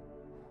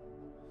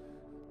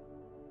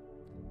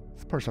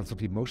 This part sounds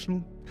something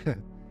emotional.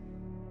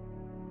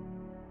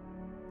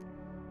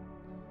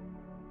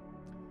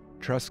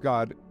 trust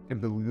God and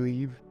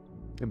believe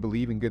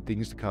in good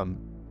things to come.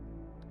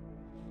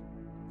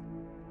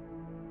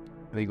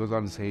 And he goes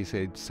on to say, he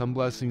said, some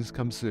blessings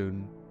come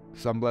soon,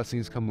 some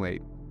blessings come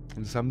late,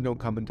 and some don't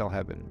come until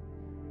heaven.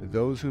 But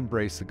those who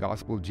embrace the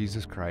gospel of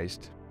Jesus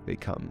Christ, they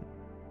come.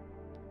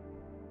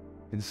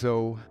 And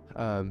so,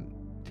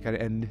 to kind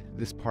of end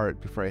this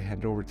part before I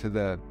hand over to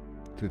the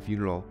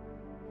funeral,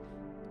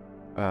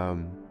 that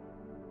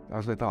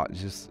was my thought.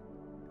 Just,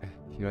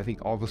 I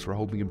think all of us were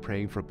hoping and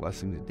praying for a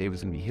blessing that Dave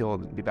was going to be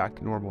healed and be back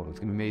to normal. It was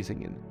going to be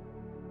amazing. And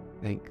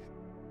I think,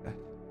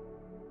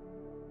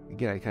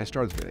 again, I kind of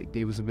started with like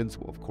Dave was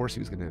invincible. Of course he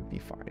was going to be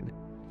fine.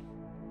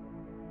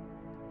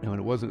 And when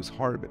it was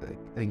hard, but I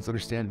think it's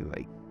understanding,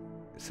 like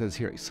it says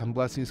here, some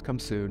blessings come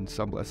soon,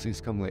 some blessings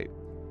come late.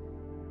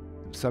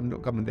 Some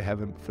don't come into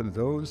heaven. But for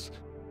those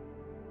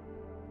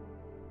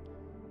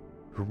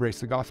who embrace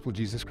the gospel of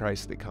Jesus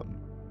Christ, they come.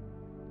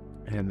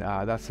 And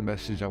that's the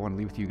message I want to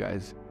leave with you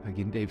guys.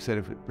 Again, Dave said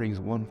if it brings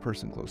one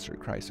person closer to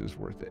Christ, it was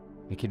worth it.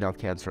 He came down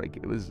with cancer. Like,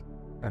 it was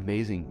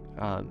amazing.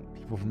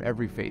 People from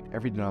every faith,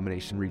 every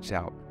denomination reached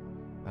out.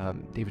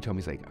 David told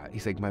me,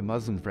 he's like, my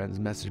Muslim friends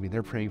messaged me.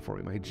 They're praying for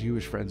me. My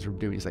Jewish friends were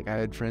doing. He's like, I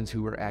had friends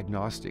who were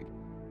agnostic,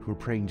 who were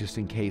praying just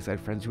in case. I had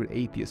friends who were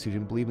atheists, who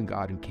didn't believe in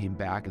God, who came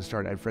back and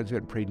started. I had friends who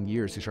hadn't prayed in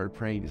years, who started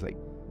praying. He's like,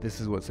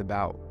 this is what it's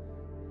about.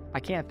 I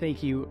can't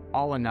thank you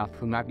all enough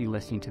who might be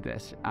listening to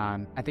this.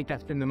 I think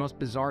that's been the most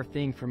bizarre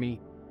thing for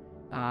me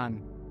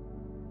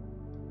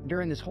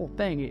during this whole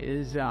thing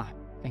is,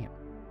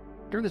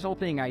 during this whole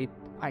thing, I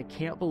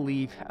can't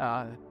believe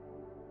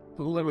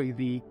literally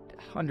the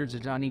hundreds,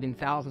 if not even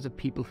thousands of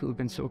people who have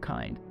been so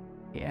kind.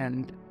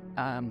 And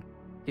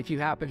if you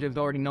happen to have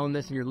already known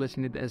this and you're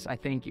listening to this, I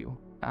thank you.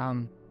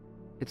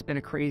 It's been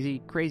a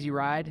crazy, crazy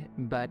ride,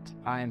 but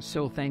I am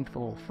so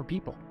thankful for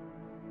people.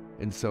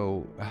 And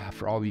so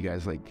for all of you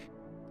guys,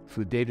 for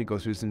the day to go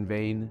through this in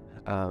vain,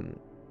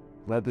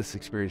 let this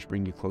experience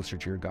bring you closer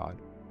to your God.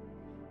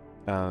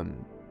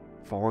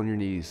 Fall on your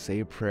knees, say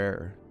a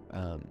prayer,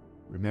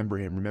 remember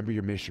him, remember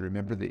your mission,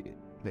 remember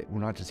that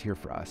we're not just here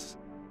for us.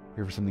 We're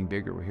here for something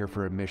bigger. We're here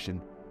for a mission,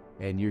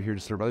 and you're here to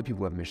serve other people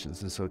who have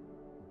missions. And so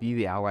be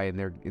the ally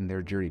in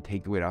their journey,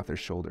 take the weight off their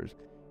shoulders.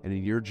 And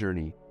in your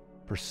journey,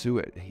 pursue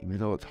it, even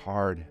though it's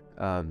hard.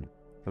 And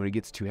when it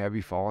gets too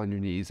heavy, fall on your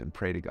knees and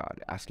pray to God,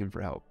 ask him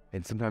for help.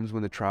 And sometimes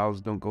when the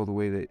trials don't go the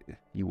way that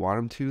you want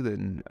them to,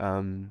 then,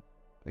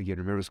 again,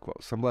 remember this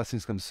quote, some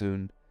blessings come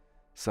soon,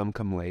 some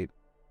come late,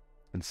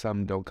 and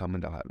some don't come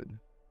until heaven.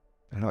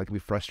 I know it can be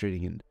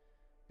frustrating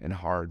and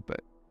hard,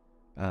 but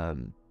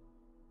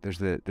there's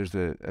something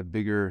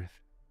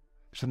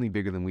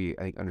bigger than we,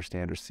 I think,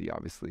 understand or see,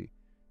 obviously.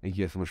 Thank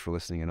you guys so much for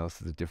listening. I know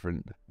this is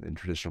different than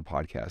traditional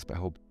podcast, but I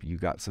hope you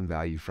got some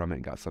value from it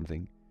and got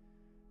something.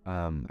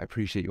 I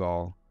appreciate you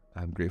all.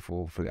 I'm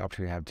grateful for the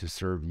opportunity I have to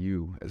serve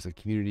you as a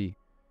community.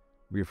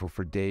 I'm grateful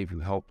for Dave, who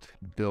helped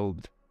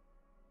build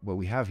what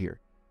we have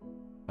here.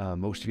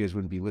 Most of you guys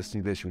wouldn't be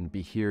listening to this. You wouldn't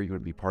be here. You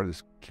wouldn't be part of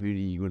this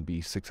community. You wouldn't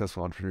be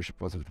successful entrepreneurship if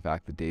it wasn't for the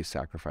fact that Dave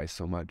sacrificed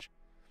so much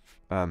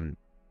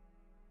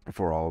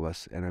for all of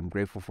us. And I'm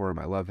grateful for him.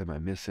 I love him. I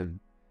miss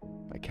him.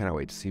 I cannot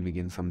wait to see him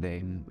again someday.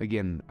 And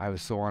again, I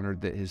was so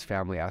honored that his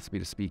family asked me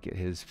to speak at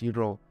his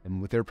funeral.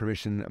 And with their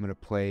permission, I'm going to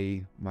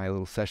play my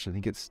little session. I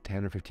think it's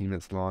 10 or 15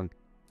 minutes long.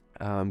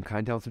 Kind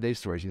of tell some Dave's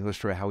stories. You'll hear a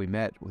story of how we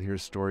met. We'll hear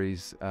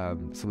stories,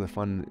 some of the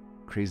fun,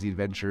 crazy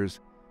adventures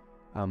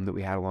that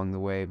we had along the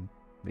way.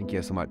 Thank you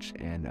guys so much.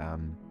 And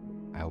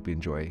I hope you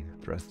enjoy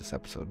the rest of this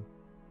episode.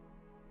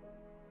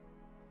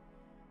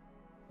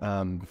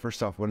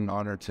 First off, what an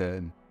honor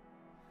to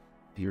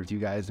be here with you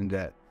guys and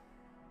to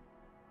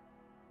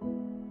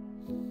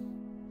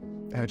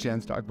have a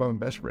chance to talk about my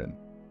best friend.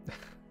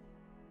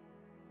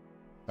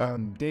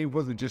 Dave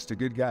wasn't just a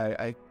good guy.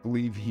 I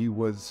believe he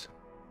was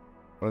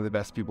one of the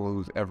best people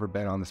who's ever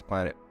been on this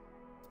planet.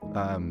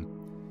 I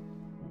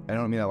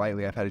don't mean that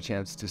lightly. I've had a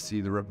chance to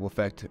see the ripple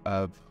effect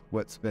of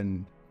what's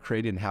been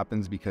created and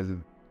happens because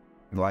of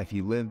the life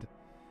he lived.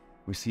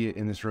 We see it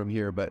in this room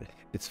here, but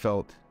it's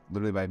felt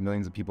literally by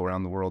millions of people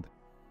around the world.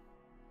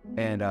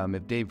 And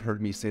if Dave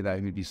heard me say that,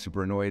 he would be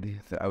super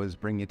annoyed that I was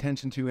bringing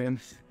attention to him.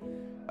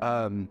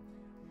 And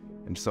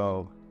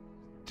so,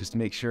 just to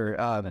make sure,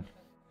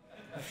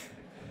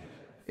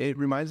 it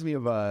reminds me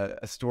of a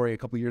story a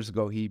couple years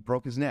ago. He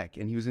broke his neck,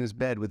 and he was in his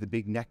bed with a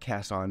big neck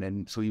cast on,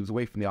 and so he was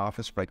away from the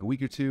office for like a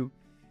week or two,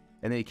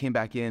 and then he came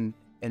back in,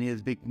 and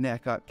his big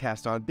neck got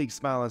cast on, big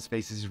smile on his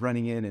face as he's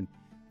running in, and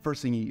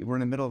first thing, we're in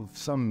the middle of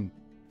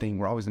something,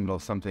 we're always in the middle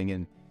of something,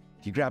 and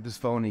he grabbed his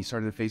phone, and he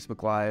started a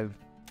Facebook Live.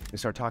 They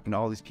started talking to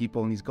all these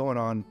people, and he's going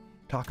on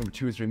talking for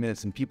 2 or 3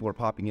 minutes, and people are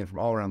popping in from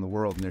all around the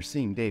world, and they're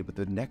seeing Dave with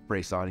the neck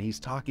brace on, and he's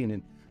talking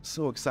and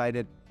so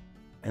excited,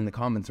 and the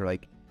comments are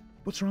like,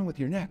 what's wrong with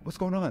your neck? What's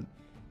going on?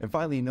 And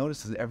finally he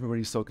notices that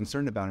everybody's so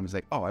concerned about him. He's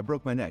like, oh, I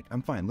broke my neck.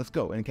 I'm fine. Let's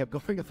go. And he kept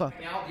going.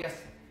 Now, yes,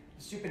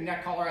 the stupid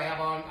neck collar I have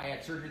on, I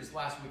had surgery this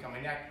last week on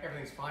my neck.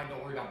 Everything's fine.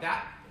 Don't worry about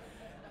that.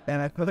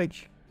 And I feel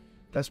like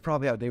that's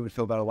probably how Dave would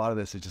feel about a lot of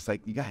this. It's just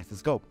like, you guys,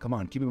 let's go. Come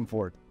on, keep moving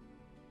forward.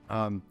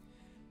 I'm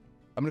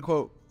going to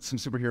quote some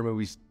superhero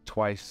movies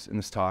twice in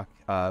this talk.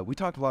 We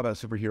talked a lot about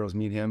superheroes,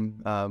 me and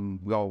him.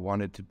 We all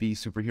wanted to be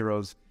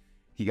superheroes.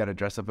 He got to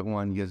dress up at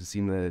one. You guys have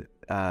seen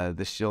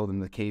the shield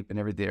and the cape and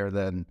everything, or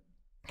the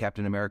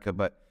Captain America.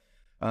 But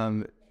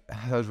I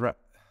was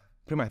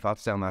putting my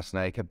thoughts down last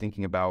night. I kept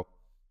thinking about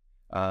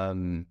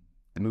the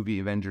movie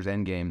Avengers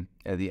Endgame.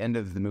 At the end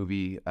of the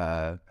movie,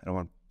 I don't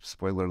want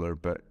spoiler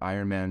alert, but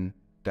Iron Man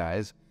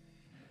dies.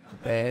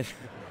 And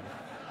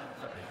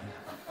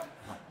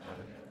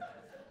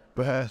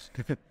but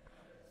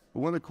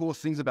one of the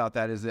coolest things about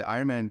that is that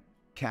Iron Man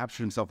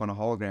captured himself on a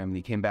hologram, and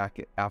he came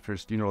back after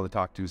his funeral to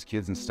talk to his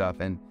kids and stuff.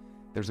 And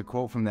there's a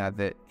quote from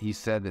that he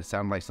said that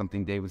sounded like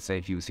something Dave would say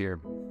if he was here.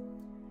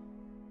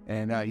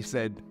 And he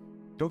said,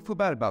 "Don't feel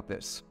bad about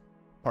this.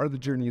 Part of the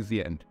journey is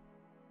the end."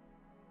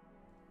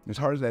 As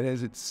hard as that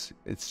is,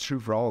 it's true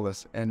for all of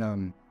us.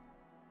 And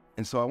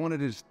so I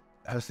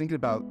was thinking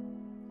about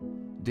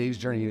Dave's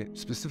journey,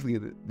 specifically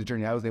the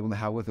journey I was able to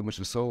have with him, which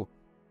was so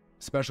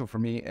special for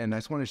me. And I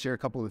just want to share a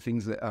couple of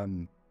things that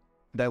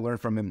I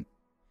learned from him.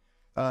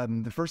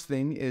 The first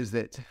thing is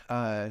that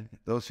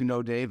those who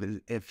know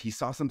Dave, if he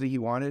saw something he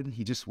wanted,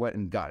 he just went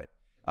and got it.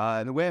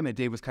 And the way I met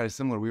Dave was kind of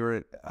similar.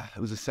 It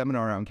was a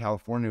seminar out in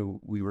California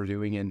we were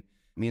doing, and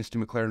me and Stu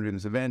McLaren were doing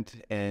this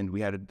event, and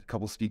we had a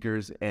couple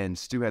speakers, and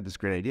Stu had this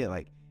great idea,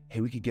 like, hey,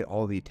 we could get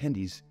all the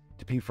attendees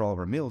to pay for all of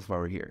our meals while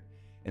we're here.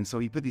 And so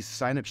he put these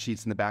sign-up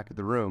sheets in the back of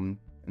the room,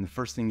 and the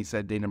first thing he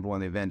said day number one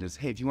of the event is,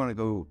 hey, if you want to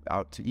go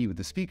out to eat with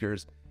the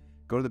speakers,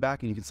 go to the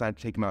back and you can sign up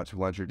to take them out to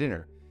lunch or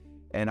dinner.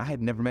 And I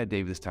had never met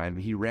Dave this time.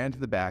 He ran to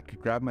the back,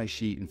 grabbed my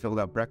sheet, and filled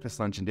out breakfast,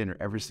 lunch, and dinner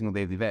every single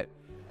day of the event.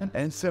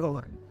 And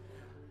so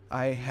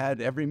I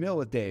had every meal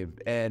with Dave,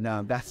 and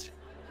that's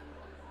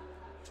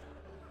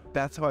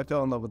how I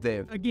fell in love with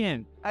Dave.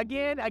 Again.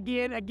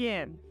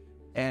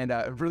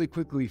 And really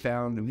quickly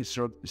found we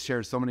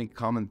shared so many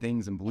common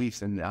things and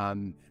beliefs.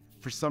 And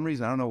for some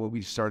reason, I don't know what,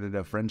 we started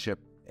a friendship.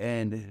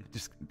 And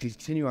just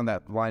continue on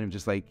that line of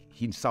just like,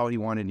 he saw what he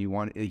wanted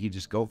and he'd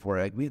just go for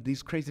it. Like, we had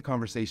these crazy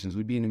conversations.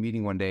 We'd be in a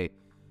meeting one day.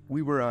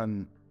 We were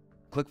on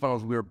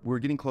ClickFunnels. We were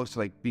getting close to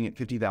like being at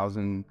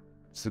 50,000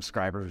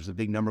 subscribers, a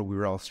big number we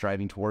were all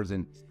striving towards.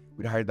 And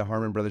we'd hired the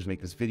Harmon brothers to make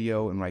this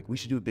video, and like, we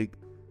should do a big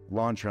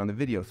launch around the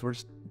video. So we're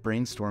just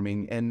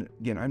brainstorming. And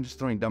again, I'm just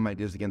throwing dumb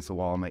ideas against the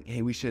wall. I'm like,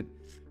 hey, we should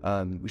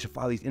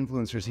fly these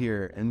influencers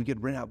here, and we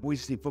could rent out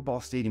Boise State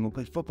football stadium. We'll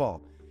play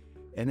football.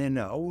 And then,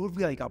 what if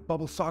we like got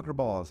bubble soccer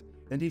balls?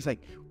 And Dave's like,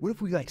 what if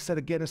we like set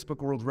a Guinness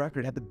Book World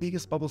Record, had the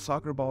biggest bubble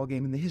soccer ball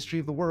game in the history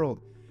of the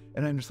world?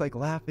 And I'm just like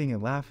laughing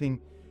and laughing.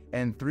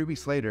 And 3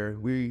 weeks later,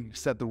 we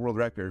set the world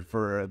record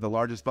for the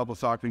largest bubble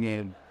soccer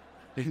game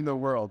in the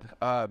world.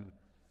 The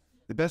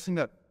best thing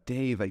about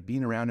Dave, like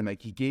being around him,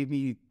 like he gave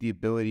me the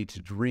ability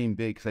to dream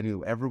big, because I knew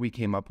whatever we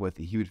came up with,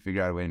 he would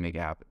figure out a way to make it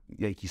happen.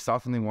 Like, he saw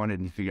something he wanted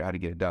and he figured out how to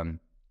get it done.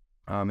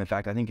 In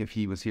fact, I think if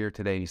he was here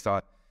today and he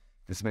saw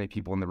this many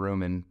people in the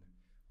room and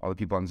all the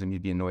people on Zoom,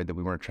 he'd be annoyed that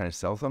we weren't trying to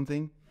sell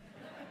something.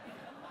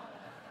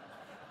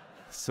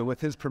 So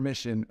with his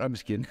permission, I'm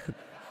just kidding.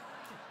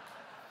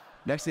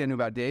 Next thing I knew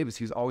about Dave is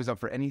he was always up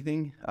for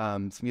anything.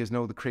 Some of you guys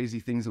know the crazy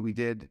things that we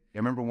did. I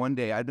remember one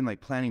day I'd been like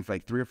planning for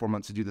like 3 or 4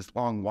 months to do this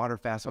long water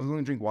fast. I was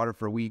only drink water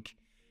for a week.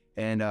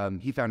 And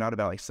he found out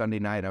about like Sunday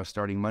night. I was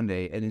starting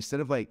Monday. And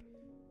instead of like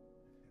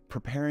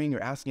preparing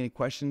or asking any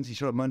questions, he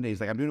showed up Monday. He's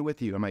like, I'm doing it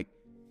with you. I'm like,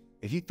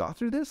 have you thought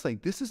through this?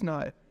 Like, this is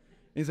not...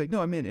 And he's like,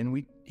 no, I'm in.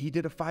 And he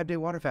did a 5-day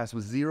water fast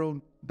with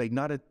zero, like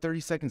not a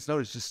 30 seconds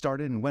notice, just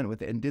started and went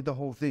with it and did the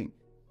whole thing.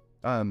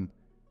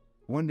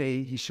 One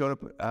day he showed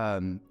up,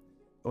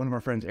 one of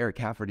our friends, Eric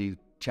Cafferty,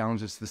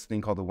 challenged us this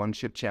thing called the One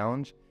Chip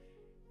Challenge.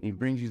 And he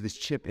brings you this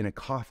chip in a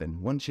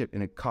coffin, one chip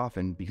in a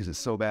coffin, because it's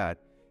so bad.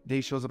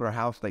 Dave shows up at our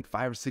house, like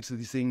 5 or 6 of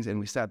these things, and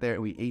we sat there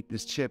and we ate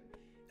this chip.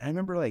 And I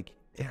remember like,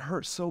 it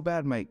hurt so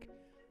bad, Mike.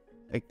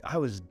 Like, I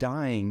was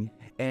dying,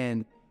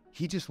 and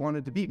he just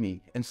wanted to beat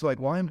me. And so like,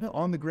 while I'm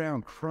on the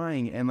ground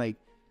crying and like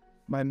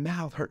my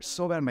mouth hurt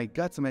so bad, my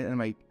guts,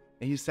 and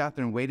he sat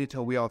there and waited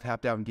till we all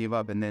tapped out and gave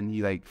up. And then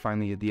he like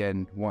finally at the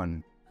end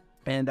won.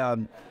 And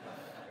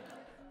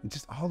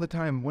just all the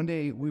time, one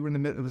day we were in the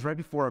middle, it was right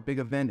before our big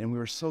event, and we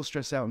were so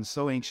stressed out and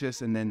so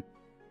anxious. And then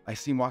I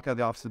see him walk out of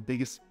the office, the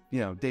biggest,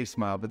 Dave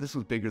smiled, but this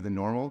was bigger than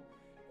normal.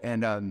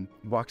 And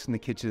he walks in the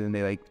kitchen and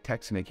they like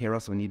text me like, hey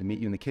Russell, we need to meet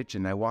you in the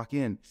kitchen. And I walk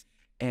in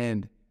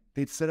and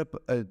they'd set up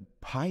a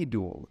pie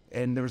duel,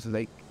 and there was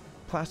like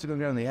plastic on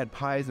the ground, and they had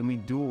pies, and we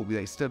dueled. We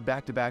like stood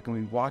back to back and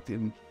we walked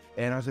in,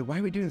 and I was like, why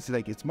are we doing this? He's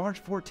like, it's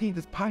March 14th,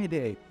 it's Pie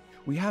Day.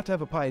 We have to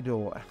have a pie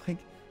duel. I'm like,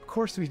 of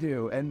course we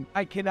do. And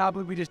I cannot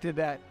believe we just did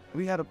that.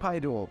 We had a pie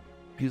duel.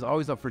 He was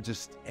always up for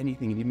just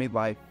anything, and he made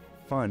life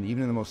fun,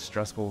 even in the most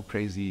stressful,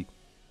 crazy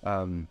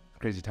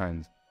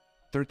times.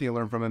 Third thing I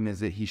learned from him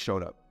is that he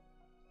showed up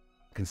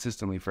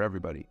consistently for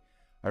everybody.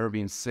 I remember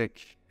being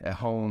sick at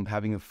home,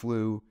 having a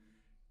flu,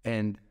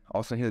 and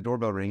all of a sudden I hear the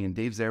doorbell ring, and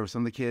Dave's there with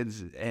some of the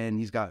kids, and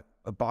he's got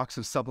a box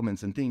of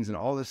supplements and things and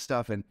all this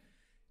stuff, and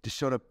just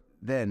showed up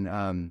then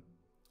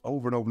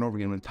over and over and over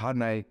again. When Todd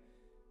and I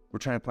were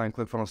trying to plan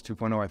ClickFunnels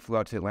 2.0, I flew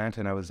out to Atlanta,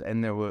 and I was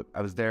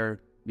there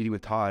meeting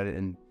with Todd,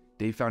 and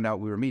Dave found out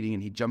we were meeting,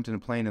 and he jumped in a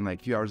plane, and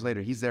like a few hours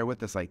later, he's there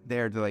with us, like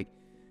there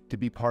to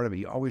be part of it.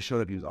 He always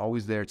showed up. He was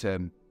always there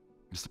to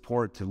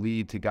support, to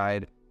lead, to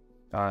guide,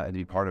 and to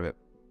be part of it.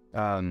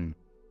 And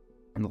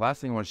the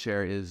last thing I want to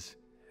share is,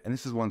 and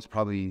this is one's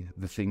probably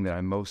the thing that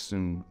I'm most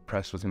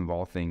impressed with him of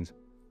all things,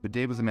 but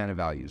Dave was a man of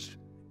values.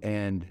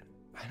 And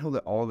I know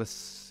that all of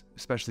us,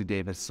 especially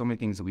Dave, has so many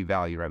things that we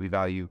value, right? We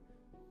value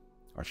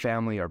our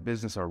family, our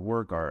business, our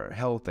work, our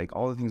health, like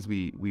all the things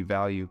we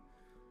value.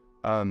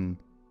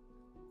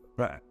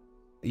 But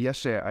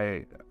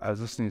yesterday I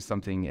was listening to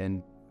something,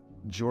 and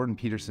Jordan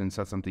Peterson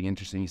said something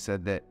interesting. He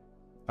said that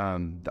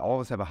all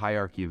of us have a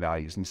hierarchy of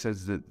values. And he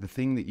says that the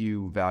thing that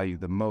you value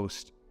the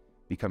most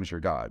becomes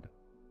your God.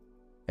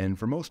 And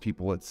for most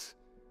people, it's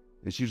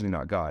usually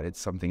not God,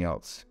 it's something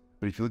else.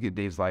 But if you look at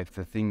Dave's life,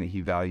 the thing that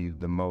he valued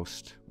the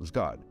most was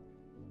God,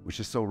 which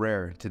is so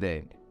rare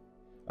today.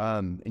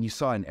 And you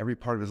saw in every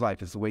part of his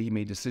life, it's the way he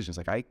made decisions.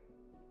 Like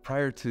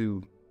prior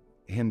to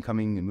him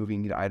coming and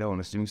moving to Idaho and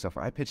us doing stuff,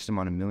 I pitched him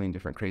on a million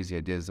different crazy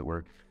ideas that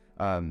were,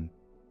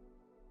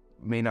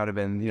 may not have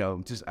been,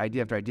 just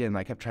idea after idea. And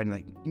I kept trying to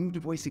you move to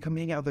Boise, come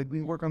hang out, like we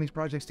can work on these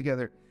projects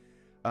together.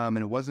 And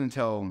it wasn't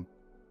until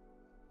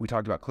we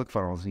talked about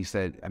ClickFunnels, and he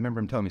said, I remember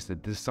him telling me, he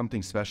said, there's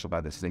something special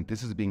about this thing.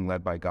 This is being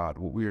led by God.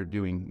 What we are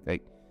doing,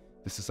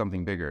 this is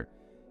something bigger.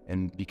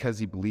 And because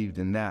he believed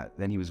in that,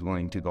 then he was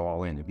willing to go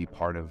all in and be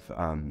part of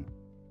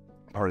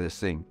this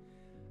thing.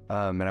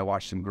 And I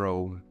watched him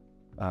grow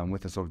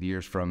with us over the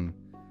years, from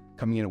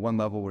coming in at one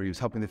level where he was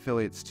helping the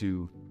affiliates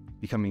to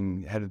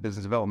becoming head of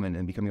business development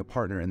and becoming a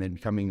partner, and then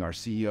becoming our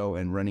CEO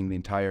and running the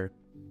entire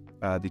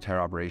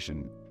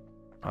operation.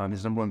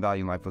 His number one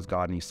value in life was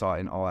God, and he saw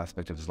it in all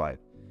aspects of his life.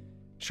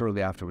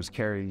 Shortly after was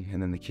Carrie,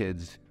 and then the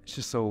kids. It's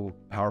just so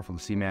powerful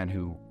to see a man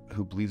who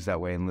believes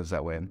that way and lives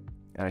that way. And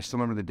I still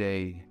remember the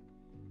day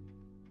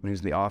when he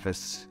was in the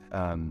office,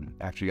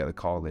 after he got the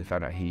call, they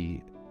found out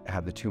he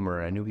had the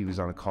tumor. I knew he was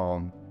on a call,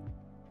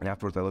 and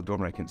afterwards I looked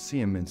over and I couldn't see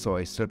him, and so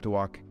I stood up to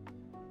walk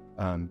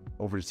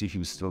over to see if he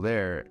was still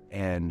there,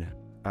 and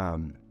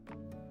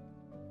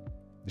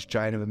this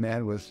giant of a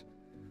man was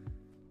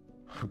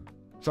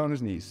on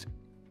his knees.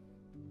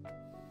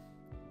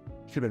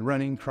 He could have been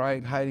running,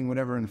 crying, hiding,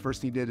 whatever, and the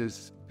first thing he did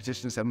is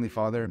petition his Heavenly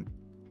Father,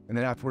 and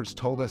then afterwards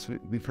told us,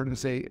 we've heard him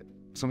say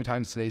so many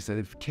times today, said,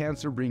 if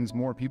cancer brings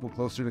more people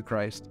closer to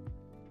Christ,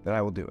 then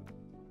I will do it.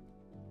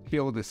 To be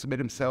able to submit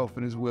himself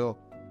and his will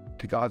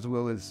to God's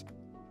will is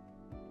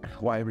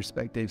why I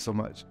respect Dave so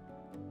much.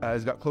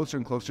 As it got closer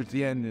and closer to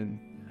the end,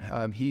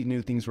 and he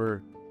knew things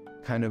were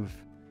kind of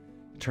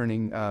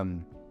turning.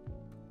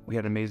 We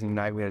had an amazing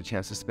night we had a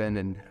chance to spend,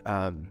 and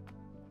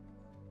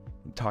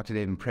talk to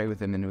Dave and pray with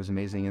him, and it was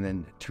amazing. And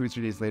then 2 or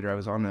 3 days later, I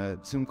was on a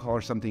Zoom call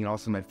or something, and all of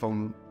a sudden my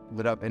phone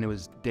lit up, and it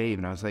was Dave,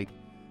 and I was like,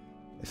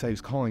 I saw he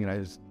was calling, and I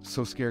was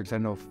so scared because I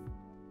didn't know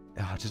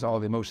if, just all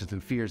the emotions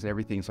and fears and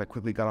everything. So I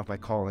quickly got off my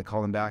call, and I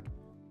called him back,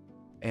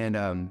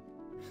 and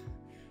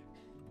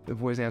the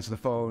boys answered the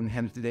phone,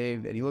 handed it to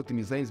Dave, and he looked at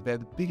me, he's laying in his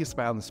bed, the biggest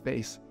smile on his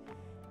face.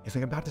 He's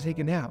like, I'm about to take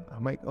a nap.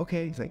 I'm like,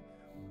 okay. He's like,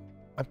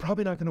 I'm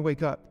probably not going to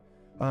wake up.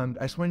 I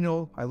just want you to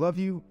know I love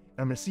you, and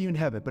I'm going to see you in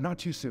heaven, but not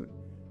too soon.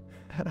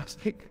 And I was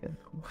like,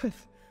 what?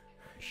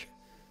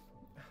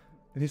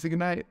 And he said, good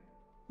night,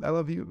 I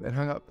love you, and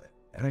hung up.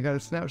 And I got a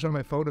snapshot on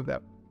my phone of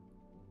that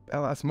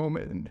last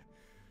moment, and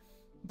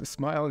the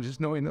smile, and just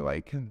knowing that,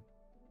 like, I'm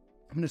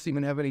going to see him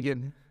in heaven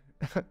again,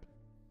 but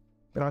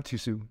not too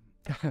soon.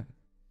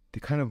 To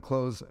kind of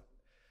close,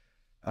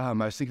 I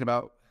was thinking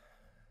about,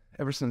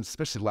 ever since,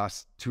 especially the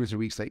last 2 or 3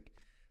 weeks, like,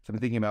 I've been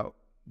thinking about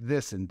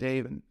this and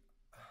Dave and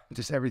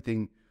just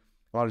everything.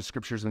 A lot of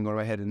scriptures have been going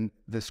to my head, and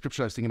the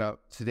scripture I was thinking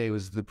about today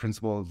was the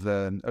principle of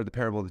the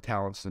parable of the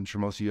talents. I'm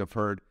sure most of you have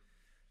heard,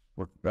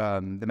 where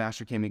the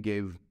master came and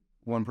gave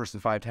one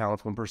person 5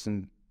 talents, one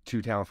person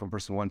 2 talents, one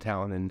person 1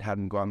 talent, and had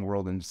them go out in the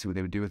world and see what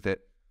they would do with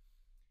it.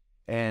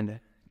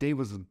 And Dave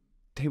was the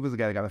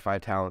guy that got the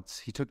 5 talents.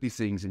 He took these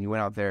things and he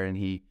went out there and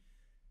he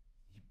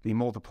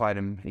multiplied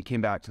them. And he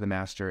came back to the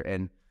master,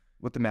 and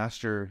what the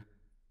master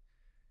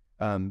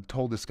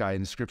told this guy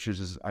in the scriptures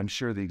is, I'm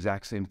sure, the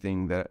exact same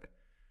thing that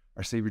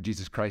our Savior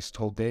Jesus Christ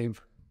told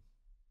Dave.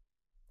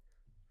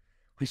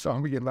 We saw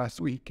him again last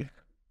week.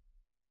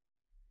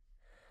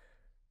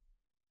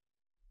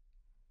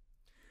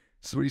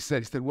 This is what he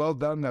said. He said, well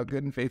done, thou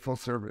good and faithful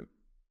servant.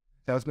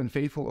 Thou hast been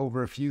faithful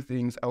over a few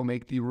things. I will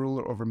make thee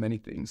ruler over many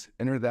things.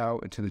 Enter thou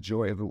into the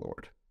joy of the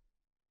Lord.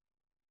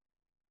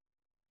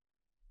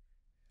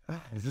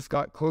 As this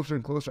got closer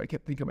and closer, I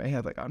kept thinking in my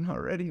head, like, I'm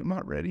not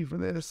ready for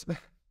this. I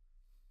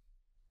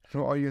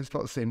know all you guys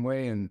felt the same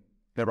way, and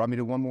that brought me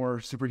to one more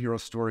superhero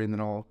story, and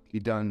then I'll be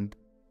done.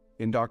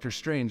 In Doctor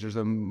Strange, there's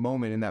a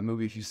moment in that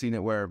movie, if you've seen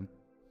it, where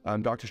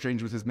Doctor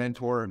Strange was his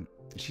mentor, and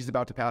she's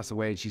about to pass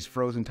away, and she's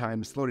frozen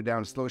time, slowed it down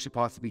as slow as she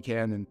possibly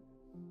can, and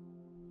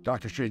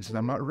Doctor Strange says,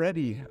 I'm not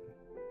ready.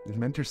 His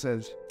mentor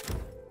says,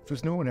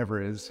 because no one ever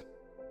is.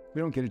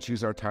 We don't get to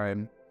choose our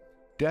time.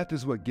 Death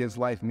is what gives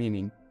life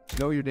meaning.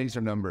 Know your days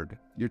are numbered.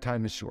 Your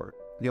time is short.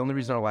 The only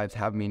reason our lives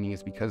have meaning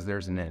is because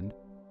there's an end.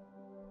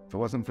 If it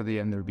wasn't for the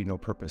end, there would be no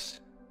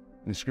purpose.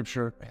 And the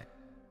scripture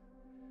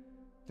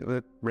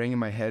that rang in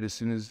my head as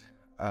soon as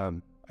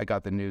I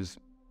got the news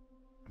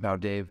about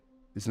Dave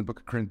is in the book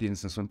of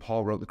Corinthians. And so when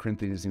Paul wrote the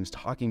Corinthians, he was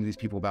talking to these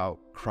people about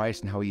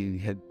Christ and how he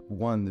had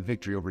won the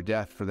victory over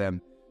death for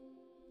them.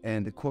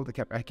 And the quote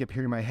that I kept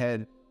hearing in my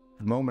head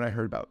the moment I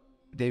heard about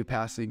Dave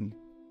passing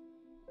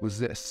was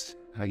this.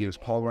 It was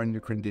Paul writing to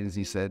Corinthians.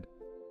 He said,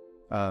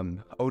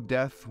 "O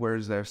death, where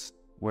is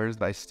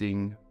thy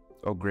sting?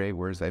 O grave,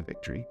 where is thy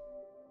victory?"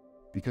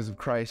 Because of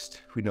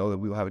Christ, we know that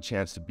we will have a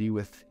chance to be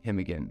with him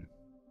again,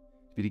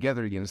 be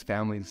together again as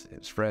families,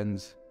 as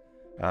friends.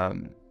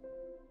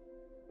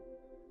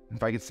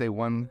 If I could say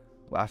one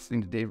last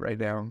thing to Dave right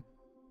now,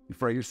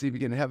 before I receive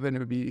again in heaven, it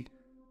would be,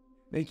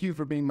 thank you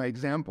for being my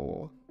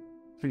example,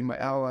 for being my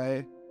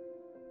ally,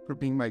 for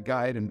being my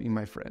guide and being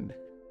my friend.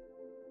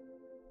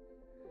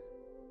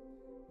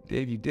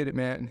 Dave, you did it,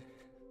 man.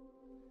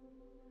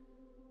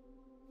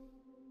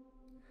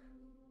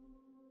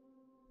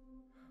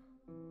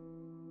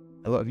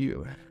 I love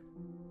you.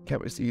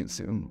 Can't wait to see you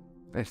soon.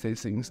 I say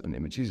these things in the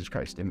name of Jesus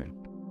Christ.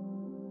 Amen.